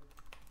for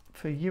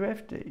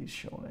UFDs,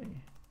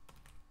 surely.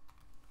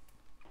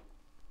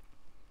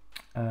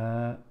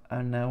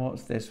 And now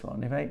what's this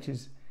one? If H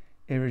is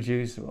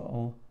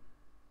irreducible,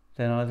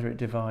 then either it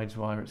divides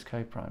Y or it's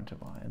coprime to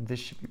Y, and this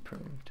should be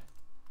proved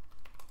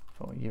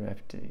for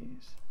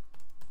UFDs.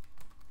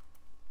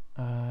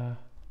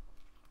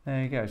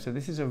 There you go. So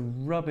this is a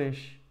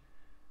rubbish,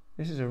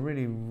 this is a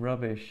really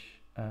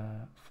rubbish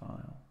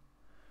file.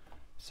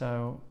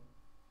 So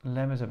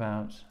lemmas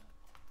about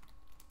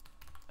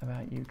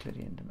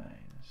Euclidean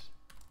domains.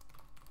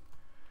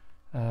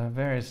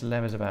 Various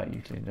lemmas about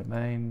Euclidean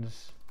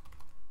domains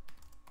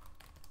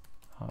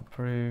are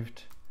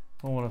proved.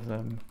 All of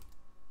them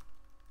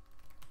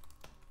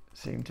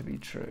seem to be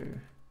true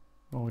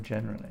more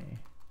generally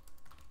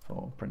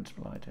for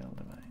principal ideal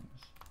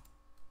domains.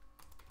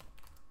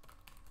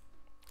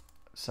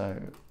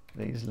 So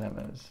these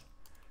lemmas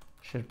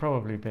should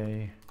probably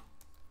be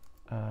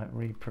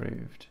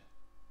reproved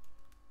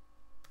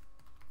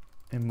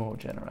in more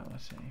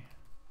generality,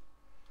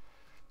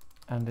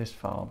 and this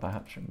file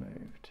perhaps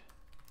removed.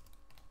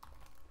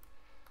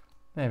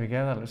 There we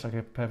go, that looks like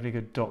a perfectly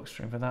good doc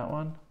string for that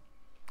one.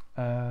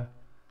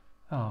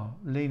 Oh,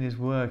 lean is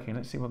working.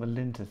 Let's see what the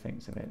linter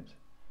thinks of it.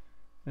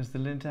 Is the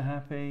linter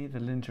happy? The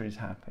linter is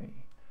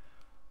happy.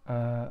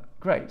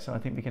 Great, so I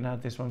think we can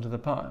add this one to the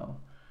pile.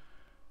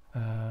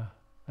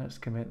 Let's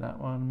commit that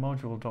one.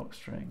 Module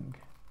docstring.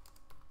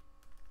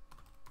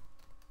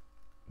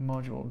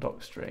 Module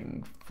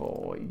docstring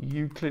for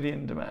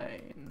Euclidean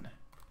domain.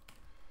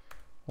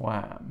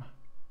 Wham.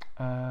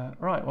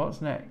 Right,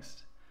 what's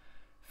next?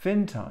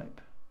 Fin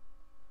type.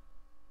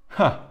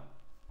 Ha!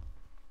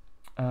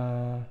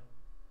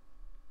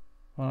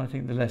 Well, I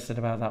think the less said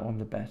about that one,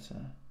 the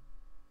better.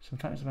 Some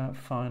facts about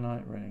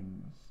finite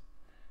rings.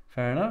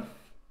 Fair enough.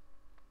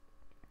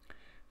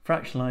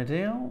 Fractional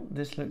ideal.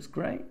 This looks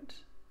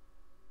great.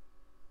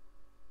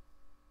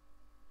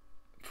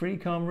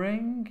 Free-com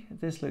ring.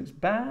 This looks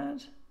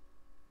bad.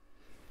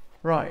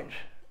 Right.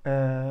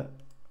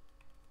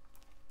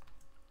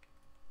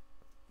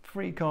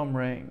 Free-com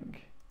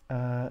ring.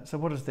 So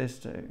what does this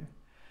do?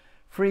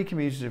 Free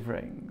commutative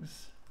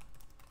rings.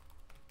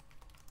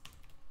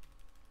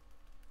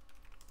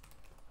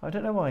 I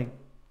don't know why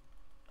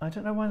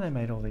they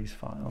made all these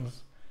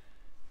files.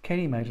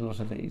 Kenny made a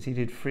lot of these. He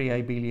did free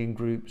abelian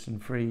groups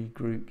and free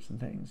groups and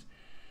things.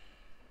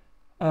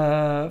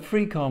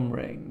 Free-com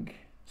ring.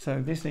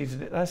 So this needs,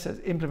 that says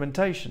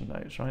implementation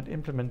notes, right?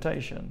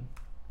 Implementation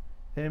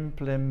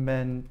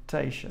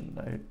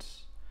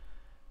notes.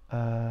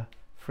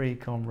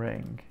 Free-com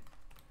ring.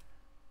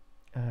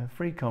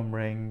 Free-com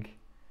ring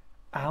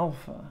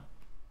alpha.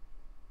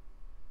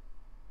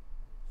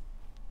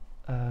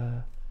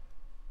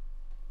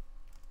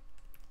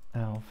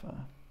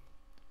 Alpha.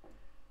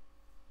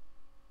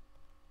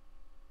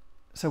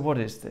 So what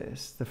is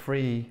this? The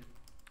theory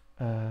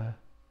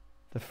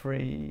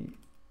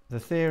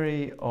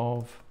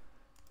of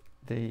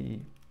the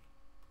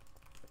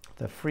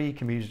free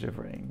commutative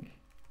ring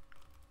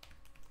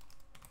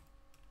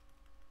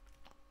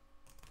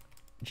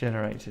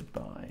generated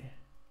by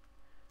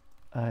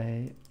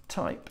a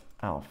type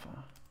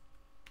alpha.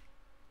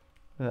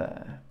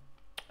 There.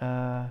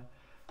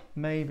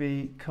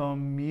 Maybe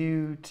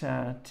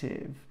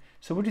commutative.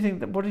 So what do you think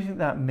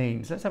that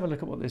means? Let's have a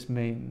look at what this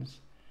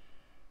means.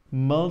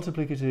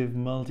 Multiplicative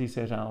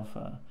multiset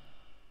alpha.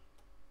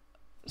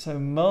 So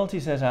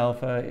multiset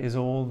alpha is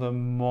all the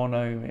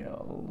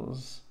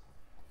monomials.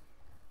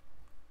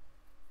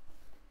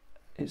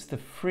 It's the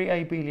free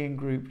abelian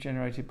group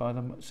generated by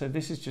them. So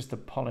this is just the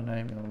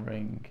polynomial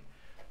ring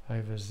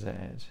over Z.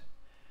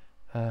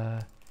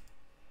 It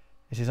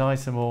is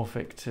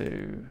isomorphic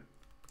to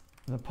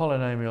the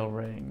polynomial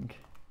ring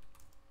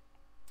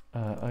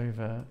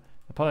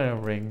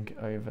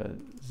over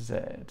Z.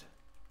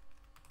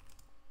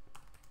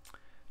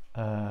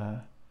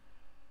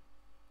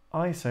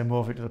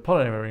 Isomorphic to the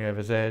polynomial ring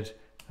over Z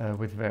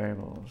with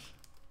variables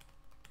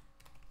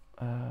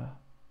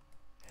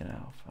in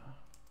alpha.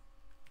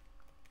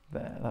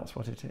 There, that's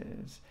what it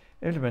is.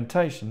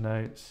 Implementation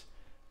notes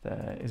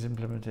there is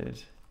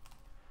implemented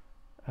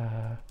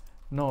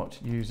not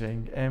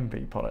using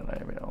MB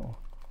polynomial,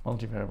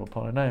 multivariable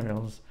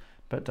polynomials,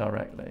 but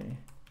directly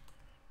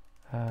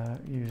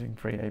using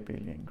free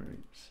abelian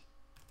groups.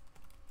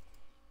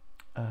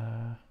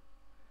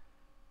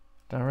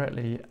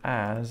 Directly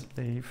as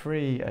the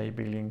free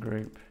abelian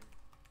group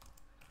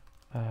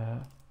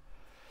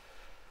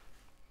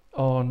on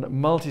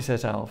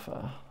multiset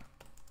alpha.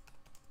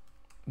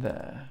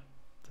 There,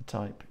 the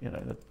type, you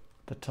know,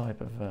 the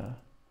type of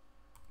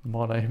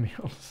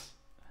monomials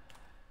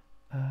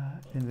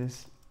in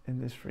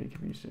this free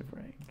commutative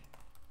ring.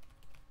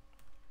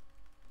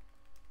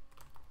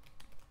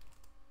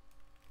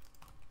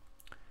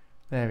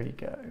 There we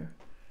go.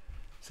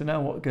 So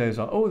now what goes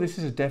on? Oh, this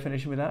is a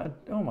definition without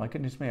oh my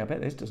goodness me, I bet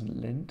this doesn't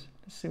lint.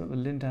 Let's see what the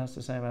lint has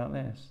to say about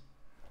this.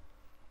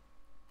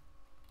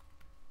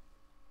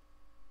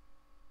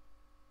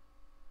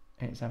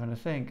 It's having a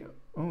think.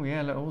 Oh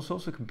yeah, look, all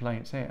sorts of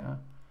complaints here.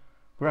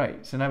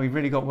 Great, so now we've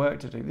really got work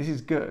to do. This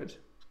is good.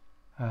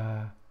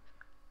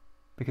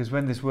 Because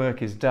when this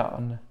work is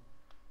done,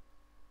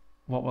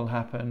 what will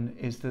happen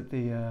is that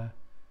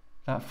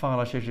that file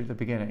I showed you at the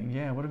beginning,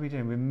 yeah, what are we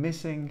doing? We're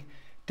missing,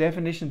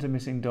 definitions are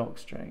missing doc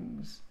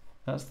strings.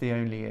 That's the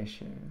only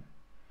issue.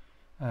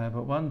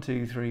 But 1,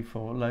 2, 3,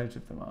 4, loads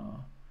of them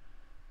are.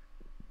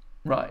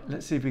 Right,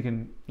 let's see if we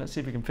can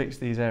fix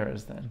these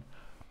errors then.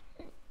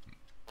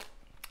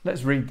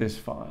 Let's read this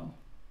file.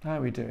 How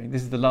are we doing?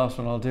 This is the last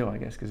one I'll do, I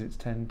guess, because it's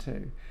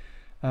 10.2.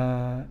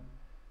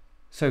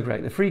 So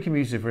great. The free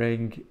commutative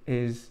ring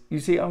is, you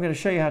see, I'm going to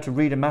show you how to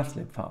read a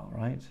Mathlib file,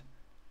 right?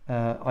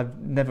 I've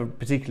never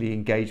particularly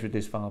engaged with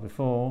this file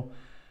before.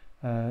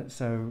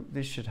 So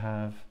this should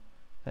have,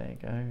 there you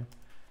go,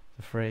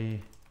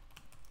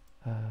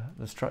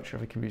 the structure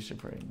of a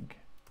commutative ring.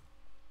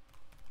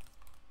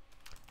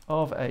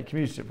 Of a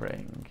commutative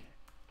ring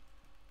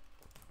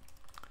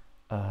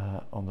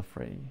on the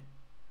free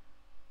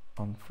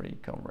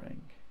com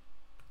ring.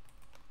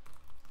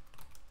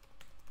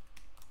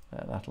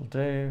 That'll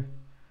do.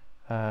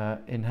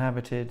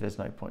 Inhabited, there's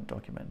no point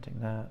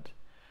documenting that.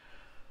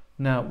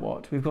 Now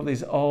what? We've got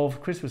these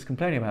of, Chris was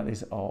complaining about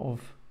these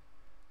of.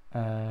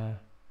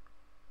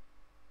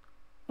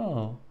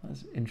 Oh,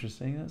 that's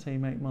interesting. That's how you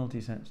make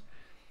multisets.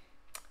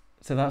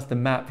 So that's the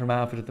map from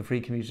alpha to the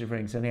free commutative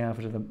ring, sending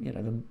alpha to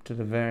the, to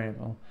the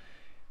variable.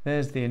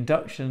 There's the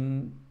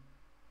induction.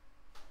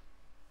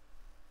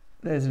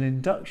 There's an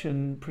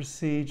induction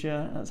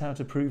procedure. That's how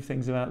to prove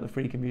things about the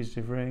free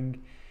commutative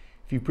ring.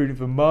 If you prove it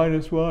for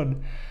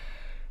 -1,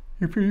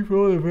 you prove for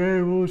all the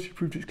variables, you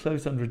prove it's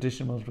close under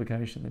addition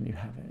multiplication, then you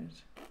have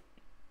it.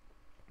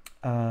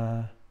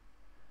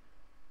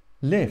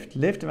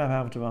 Lift of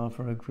alpha to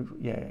alpha a group.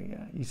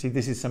 Yeah. You see,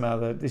 this is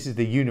somehow this is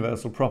the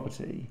universal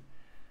property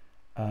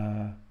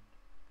to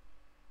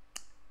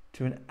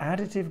an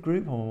additive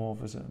group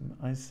homomorphism.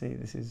 I see.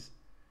 This is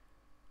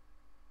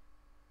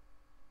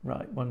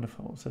right.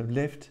 Wonderful. So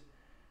lift.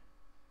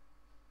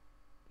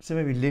 So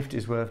maybe lift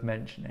is worth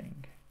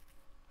mentioning.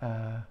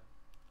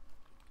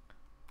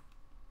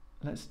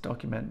 Let's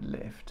document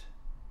lift.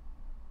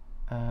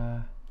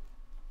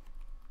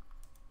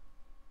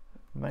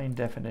 Main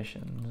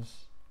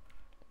definitions.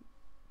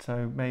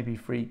 So maybe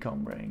free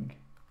com ring.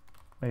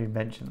 Maybe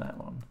mention that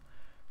one.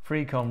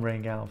 Free com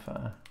ring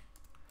alpha.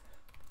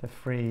 The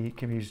free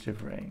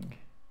commutative ring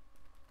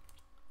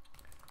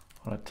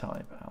on a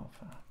type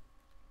alpha.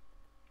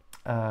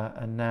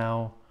 And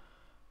now,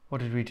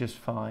 what did we just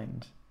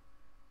find?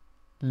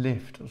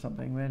 Lift or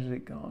something. Where did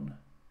it gone?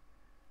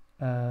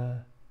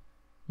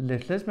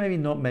 Lift. Let's maybe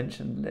not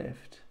mention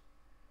lift.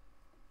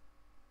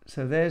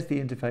 So there's the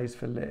interface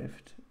for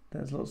lift.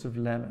 There's lots of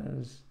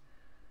lemmas.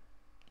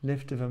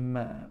 Lift of a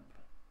map.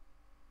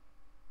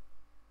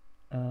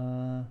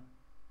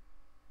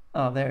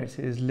 There it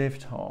is.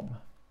 Lift hom.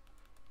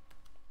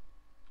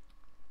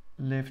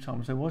 Lift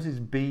hom. So what is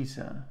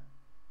beta?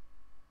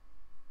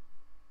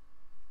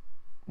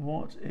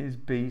 What is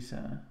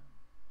beta?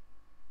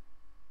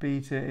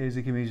 Beta is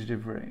a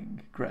commutative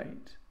ring.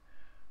 Great.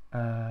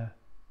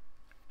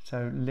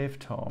 So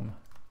lift hom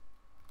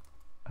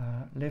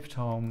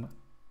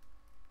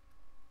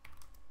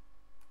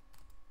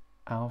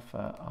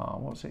alpha R,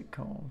 what's it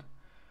called?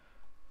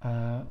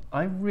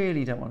 I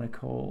really don't want to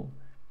call,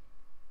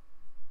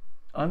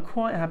 I'm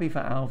quite happy for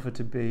alpha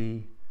to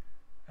be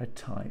a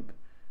type,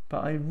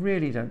 but I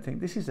really don't think,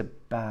 this is a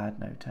bad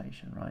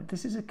notation, right?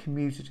 This is a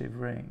commutative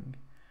ring.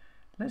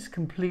 Let's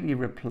completely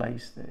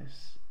replace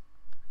this.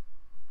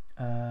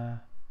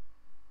 How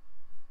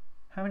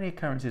many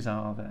occurrences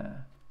are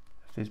there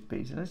of this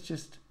beta? Let's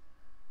just,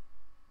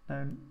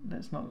 no,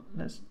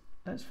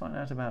 let's find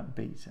out about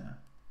beta.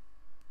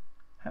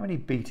 How many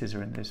betas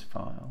are in this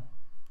file?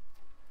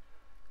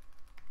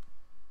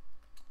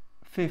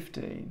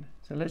 15.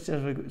 So let's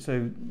just,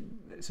 so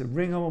it's a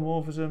ring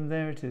homomorphism.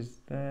 There it is.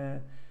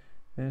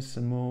 There's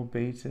some more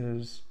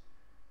betas.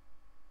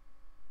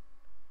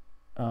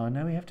 Oh,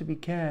 now we have to be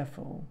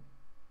careful.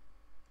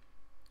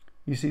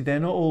 You see, they're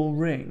not all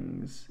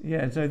rings.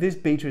 Yeah. So this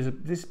beta is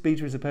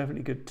a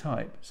perfectly good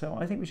type. So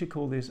I think we should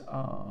call this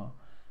R,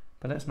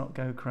 but let's not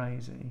go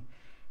crazy.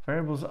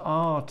 Variables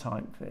R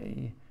type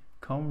V.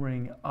 Com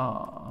ring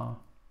R,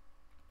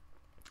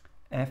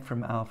 F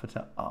from alpha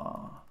to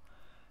R,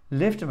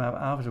 lift from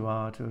alpha to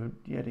R to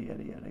yada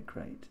yada yada.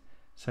 Great.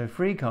 So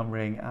free com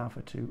ring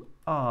alpha to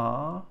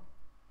R.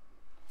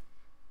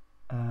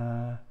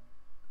 And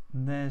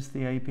there's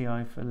the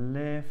API for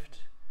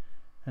lift,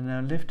 and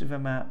now lift of a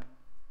map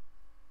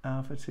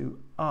alpha to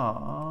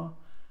R.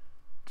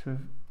 To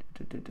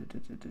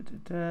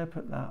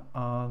put that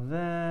R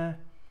there.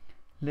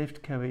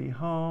 Lift co-e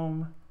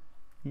home.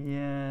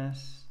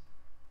 yes,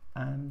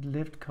 and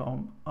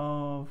liftcom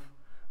of,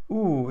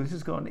 ooh, this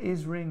has got an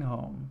is ring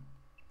hom.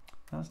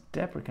 That's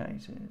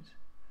deprecated.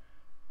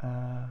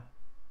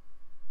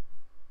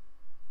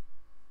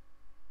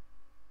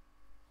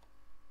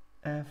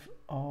 F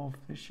of,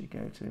 this should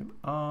go to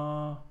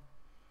R,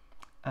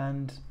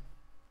 and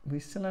we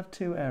still have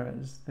two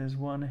errors. There's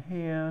one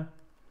here,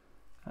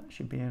 that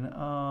should be an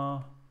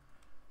R,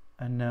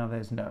 and now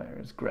there's no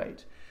errors.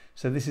 Great.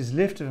 So this is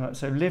liftcom.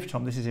 So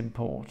liftcom, this is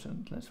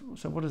important.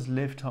 So what does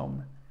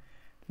liftcom?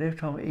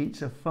 Liftcom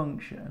eats a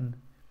function.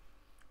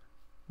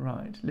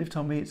 Right.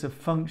 Liftcom eats a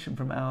function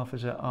from alpha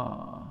to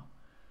R.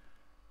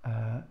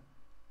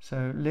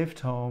 So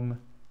liftcom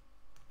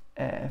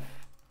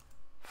F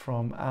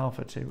from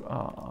alpha to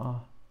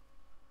R.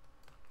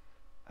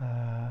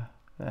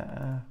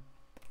 There.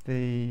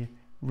 The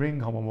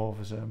ring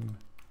homomorphism.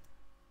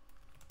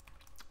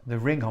 The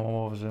ring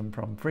homomorphism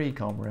from free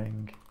com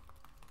ring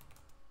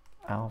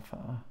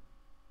alpha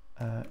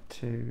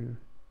to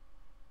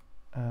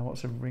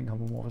what's a ring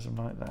homomorphism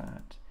like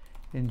that?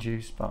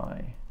 Induced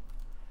by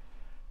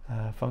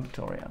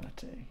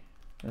functoriality.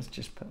 Let's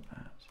just put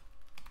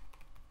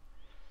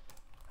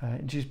that.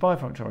 Induced by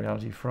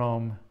functoriality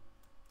from,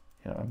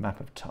 you know, a map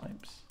of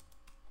types.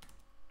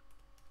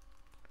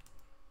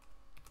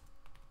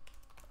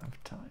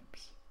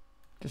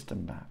 Just a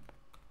map.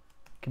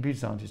 Computer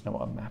scientists know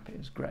what a map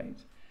is.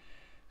 Great.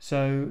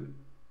 So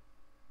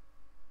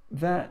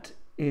that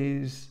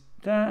is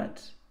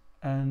that,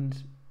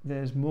 and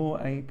there's more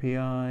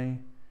API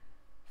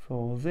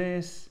for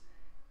this.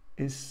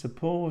 Is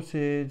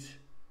supported.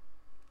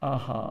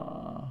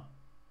 Aha.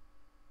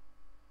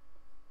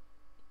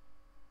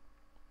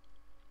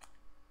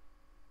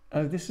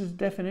 Oh, this is a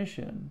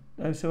definition.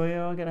 Oh, so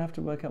I'm going to have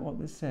to work out what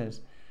this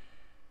says.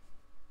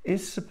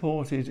 Is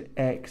supported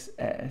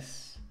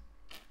XS.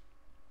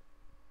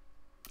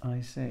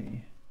 I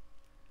see.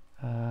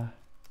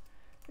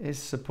 Is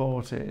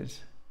supported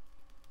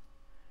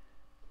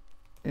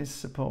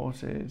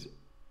XS.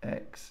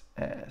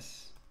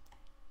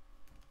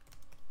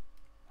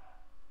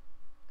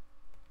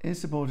 Is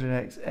supported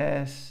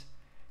XS.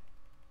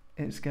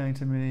 It's going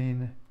to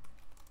mean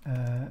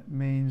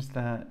means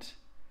that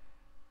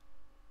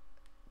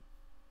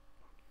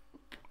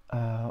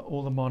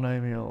all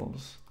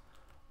monomials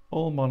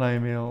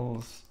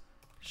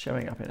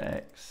showing up in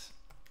X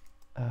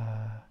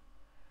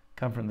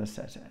come from the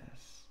set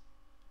S,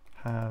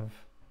 have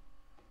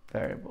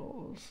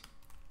variables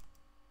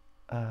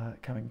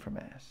coming from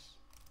S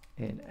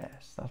in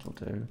S. That'll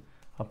do.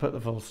 I'll put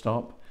the full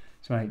stop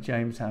to make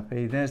James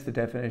happy. There's the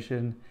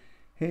definition.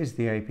 Here's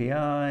the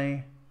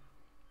API.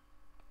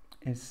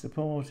 It's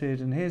supported,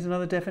 and here's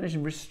another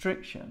definition: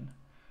 restriction.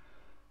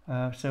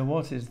 So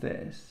what is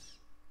this?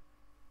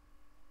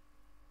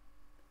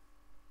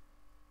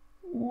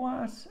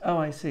 What? Oh,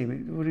 I see.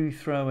 What do we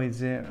throw away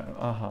 0?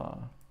 Aha.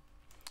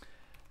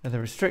 Now the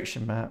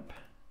restriction map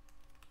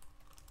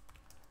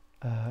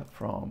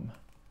from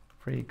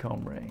free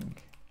com ring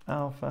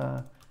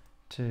alpha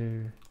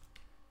to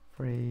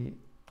free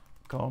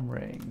com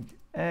ring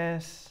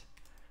S,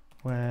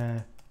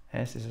 where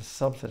S is a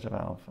subset of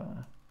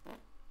alpha,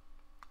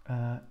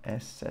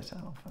 S set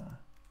alpha,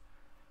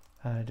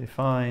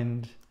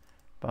 defined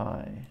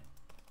by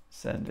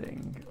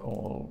sending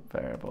all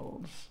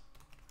variables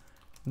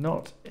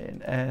not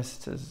in S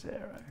to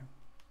 0.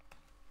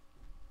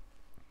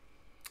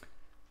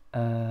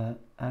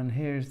 And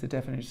here's the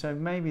definition. So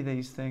maybe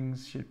these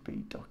things should be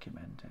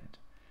documented.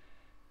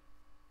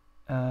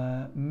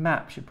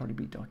 Map should probably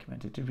be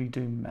documented. Did we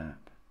do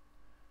map?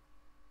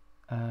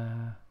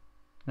 No,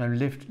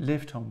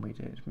 liftcom we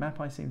did.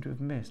 Map I seem to have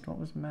missed. What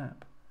was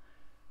map?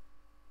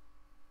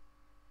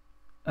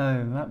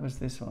 Oh, that was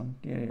this one.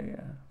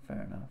 Yeah.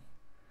 Fair enough.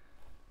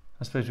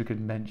 I suppose we could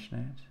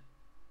mention it.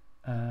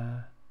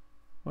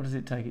 What does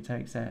it take? It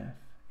takes F.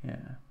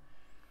 Yeah.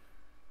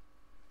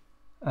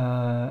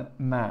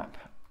 Map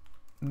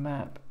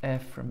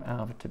F from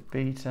alpha to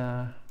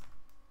beta.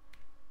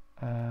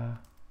 The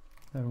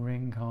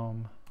ring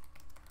com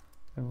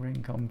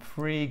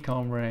free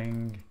com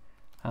ring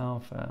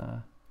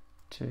alpha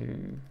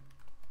to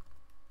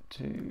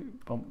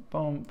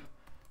bump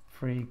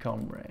free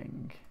com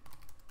ring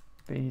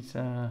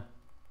beta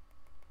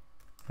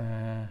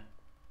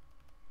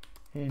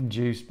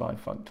induced by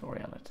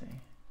functoriality.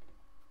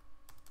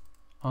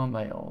 Aren't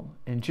they all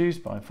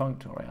induced by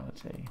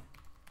functoriality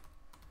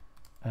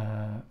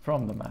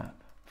from the map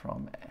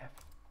from F?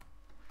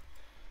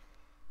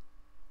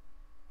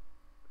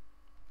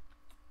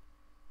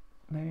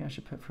 Maybe I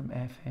should put from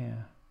F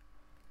here.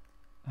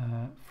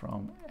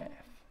 From F.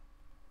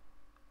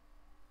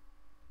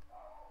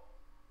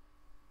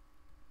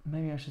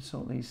 Maybe I should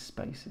sort these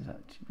spaces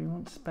out. Do we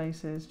want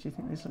spaces? Do you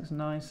think this looks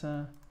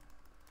nicer?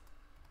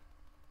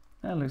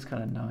 That looks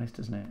kind of nice,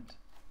 doesn't it?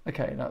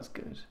 Okay, that's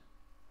good.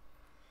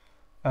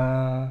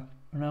 Now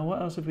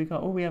what else have we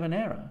got? Oh, we have an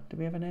error. Do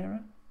we have an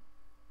error?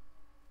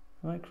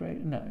 Have I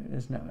created? No,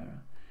 there's no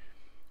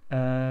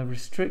error.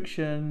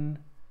 Restriction.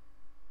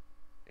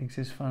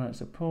 Exists finite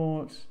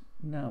support.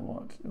 Now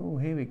what? Oh,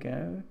 here we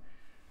go.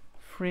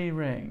 free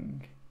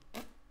ring.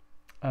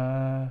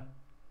 I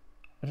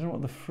don't know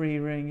what the free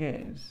ring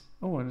is.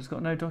 Oh, and it's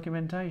got no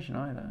documentation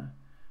either.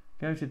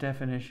 Go to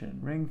definition,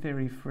 ring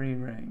theory free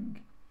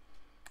ring.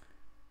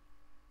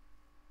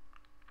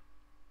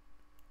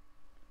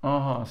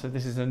 Aha, so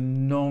this is a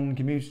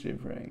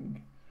non-commutative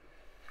ring.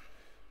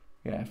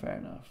 Yeah, fair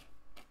enough.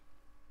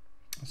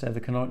 So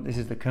this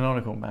is the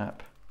canonical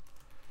map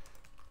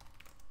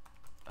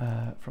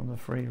from the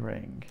free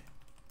ring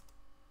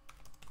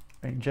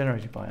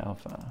generated by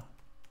alpha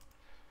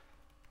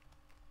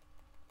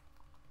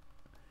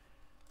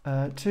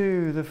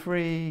to the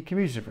free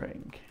commutative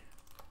ring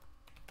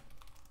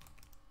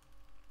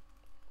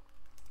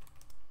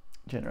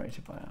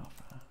generated by alpha.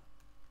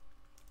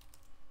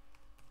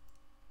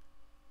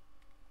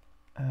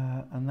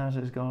 And that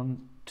has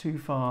gone too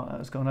far,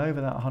 it's gone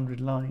over that 100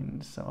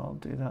 lines, so I'll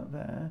do that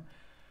there.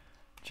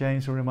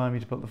 James will remind me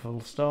to put the full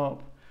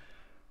stop.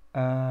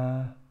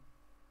 Now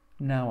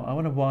I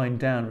want to wind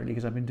down really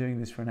because I've been doing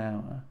this for an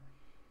hour.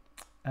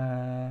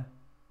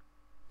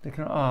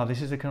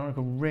 This is a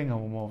canonical ring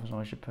homomorphism.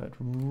 I should put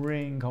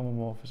ring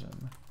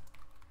homomorphism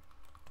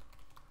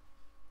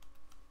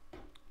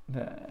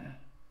there.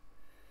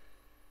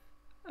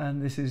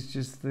 And this is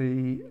just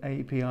the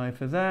API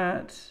for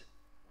that.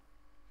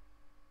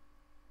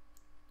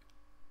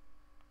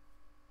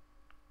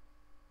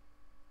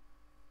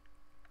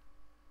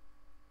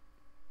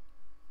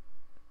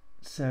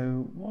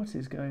 So what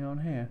is going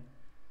on here?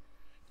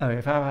 Oh,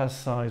 if alpha has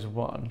size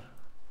 1,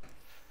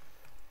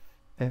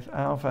 if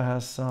alpha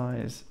has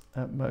size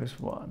at most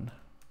 1,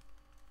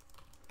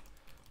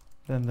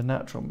 then the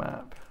natural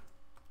map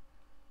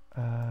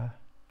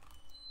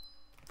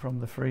from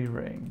the free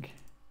ring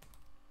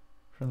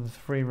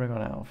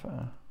on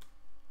alpha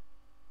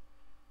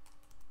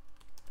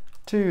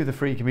to the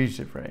free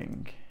commutative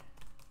ring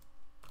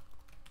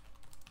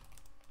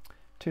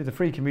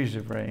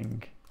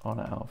on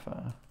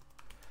alpha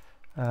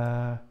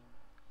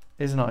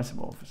is an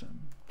isomorphism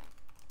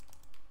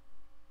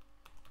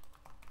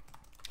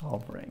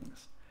of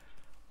rings.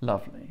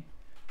 Lovely.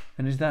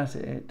 And is that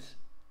it?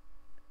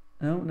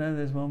 Oh no,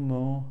 there's one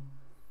more.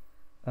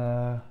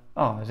 There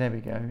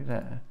we go,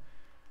 there.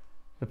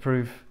 The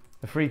proof,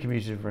 the free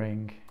commutative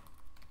ring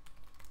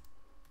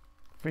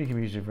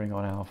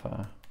on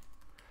alpha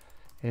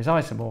is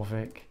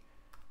isomorphic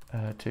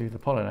to the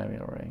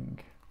polynomial ring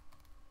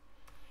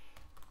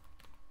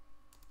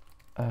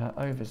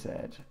over Z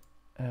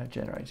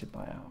generated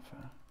by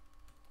alpha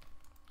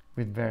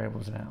with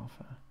variables in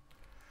alpha.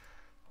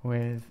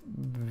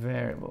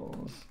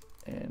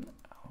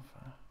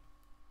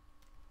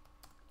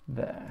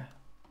 There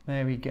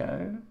we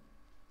go.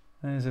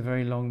 There's a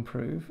very long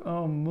proof.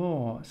 Oh,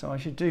 more. So I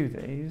should do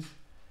these.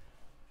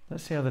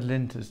 Let's see how the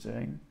linter's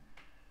doing.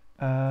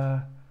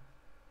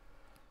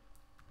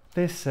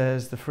 This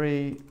says the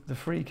free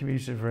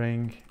commutative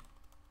ring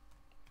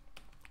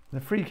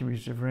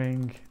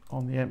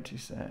on the empty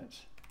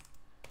set,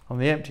 on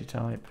the empty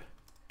type,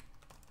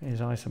 is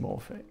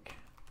isomorphic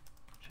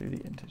to the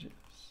integers.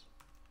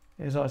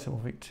 Is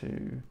isomorphic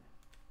to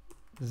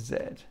Z.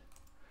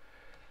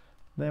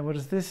 Then what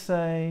does this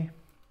say?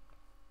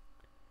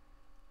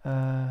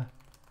 The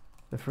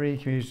free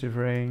commutative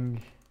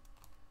ring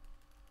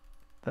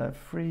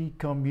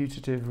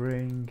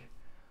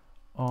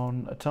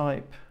on a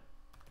type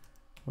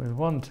with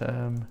one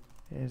term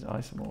is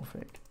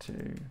isomorphic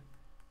to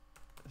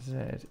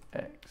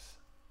ZX.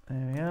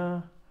 There we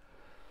are.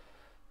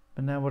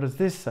 And now what does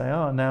this say?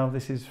 Now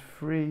this is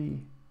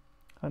free.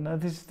 Oh no,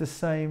 this is the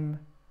same.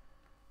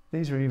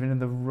 These are even in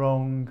the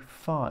wrong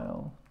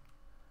file.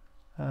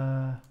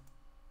 I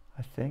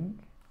think.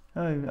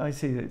 Oh, I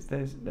see.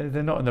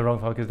 They're not in the wrong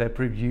file because they're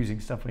proved using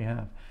stuff we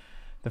have.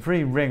 The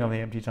free ring on the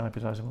empty type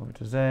is isomorphic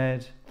to Z.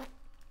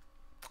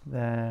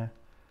 There.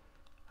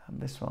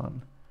 And this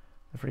one.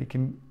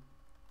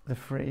 The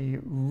free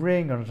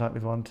ring on a type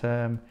with one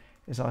term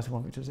is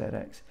isomorphic to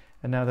ZX.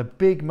 And now the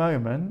big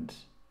moment.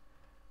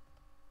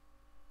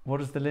 What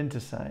does the linter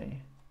say?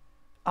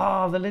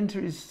 The linter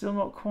is still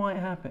not quite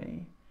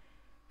happy.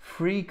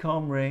 Free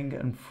com ring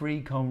and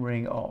free com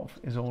ring of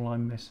is all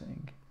I'm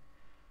missing.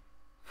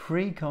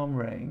 Free com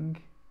ring,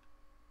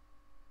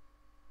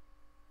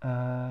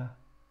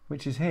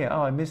 which is here.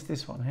 I missed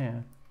this one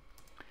here.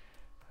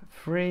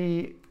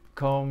 Free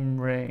com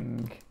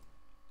ring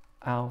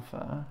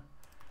alpha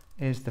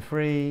is the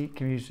free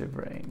commutative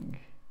ring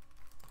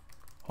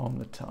on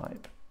the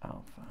type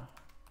alpha.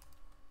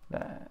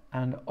 There.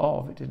 And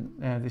of, it didn't,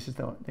 this is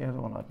the other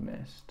one I've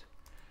missed.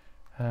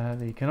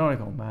 The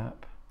canonical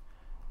map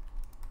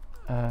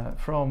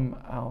from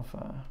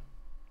alpha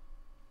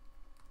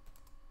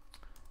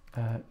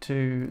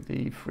to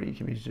the free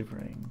commutative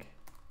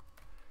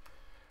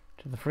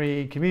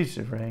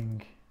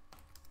ring,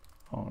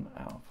 on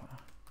alpha.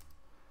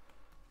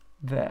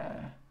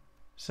 There.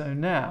 So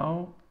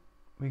now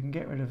we can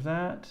get rid of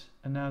that.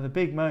 And now the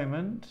big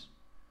moment,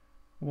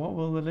 what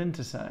will the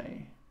linter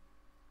say?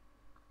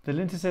 The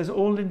linter says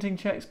all linting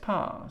checks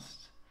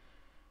passed.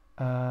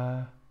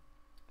 So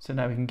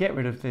now we can get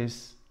rid of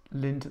this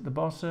lint at the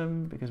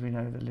bottom because we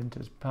know the lint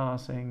is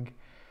passing.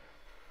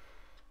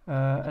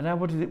 And now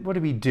what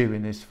do we do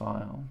in this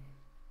file?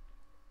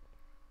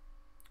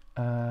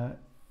 That's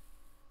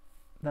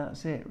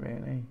it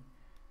really.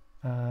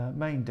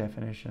 Main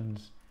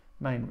definitions,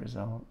 main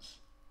results.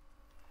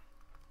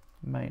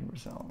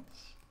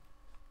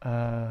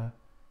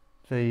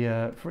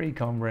 The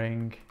free-com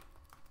ring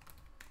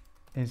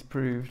is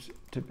proved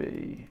to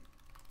be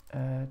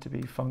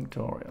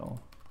functorial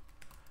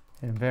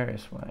in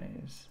various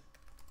ways.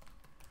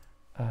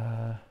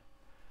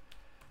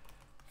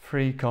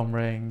 Free-com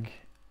ring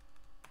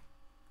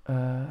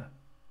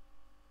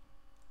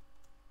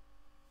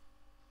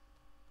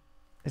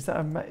is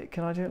that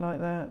can I do it like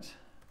that?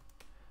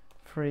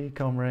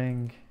 Free-com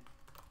ring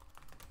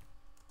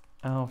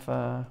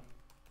alpha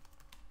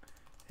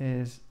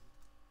is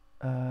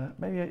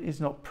maybe it's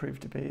not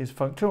proved to be, is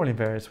functorial in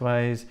various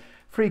ways.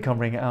 Free-com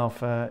ring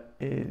alpha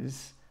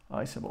is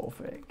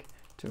isomorphic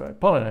to a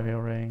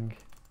polynomial ring.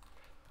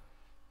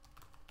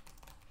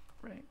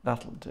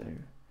 That'll do.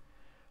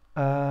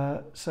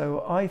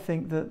 So I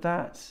think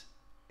that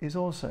is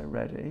also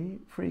ready.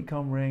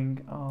 Free-com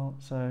ring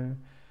also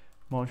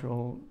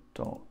module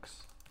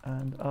docs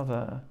and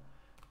other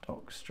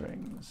doc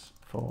strings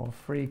for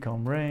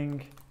free-com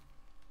ring.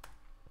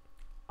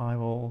 I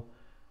will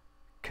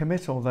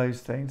commit all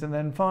those things, and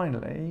then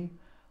finally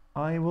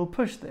I will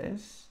push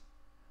this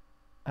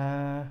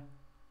there.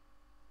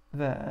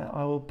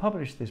 I will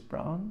publish this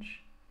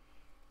branch,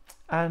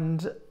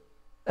 and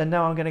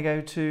now I'm going to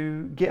go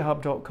to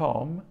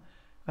github.com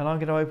and I'm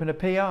going to open a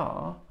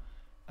PR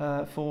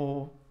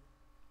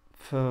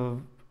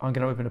I'm going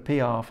to open a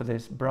PR for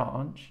this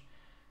branch,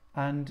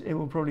 and it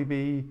will probably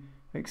be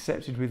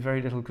accepted with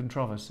very little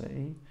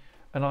controversy,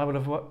 and I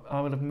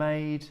will have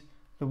made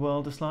the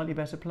world a slightly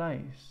better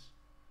place.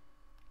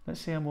 Let's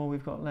see how more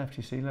we've got left.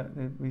 You see, look,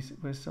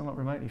 we're still not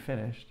remotely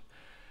finished,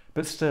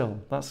 but still,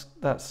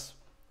 that's.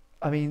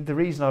 I mean, the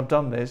reason I've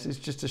done this is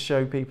just to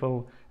show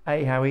people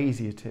A, how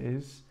easy it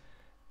is,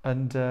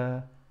 and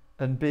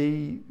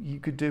B, you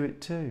could do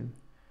it too.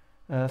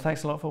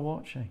 Thanks a lot for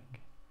watching.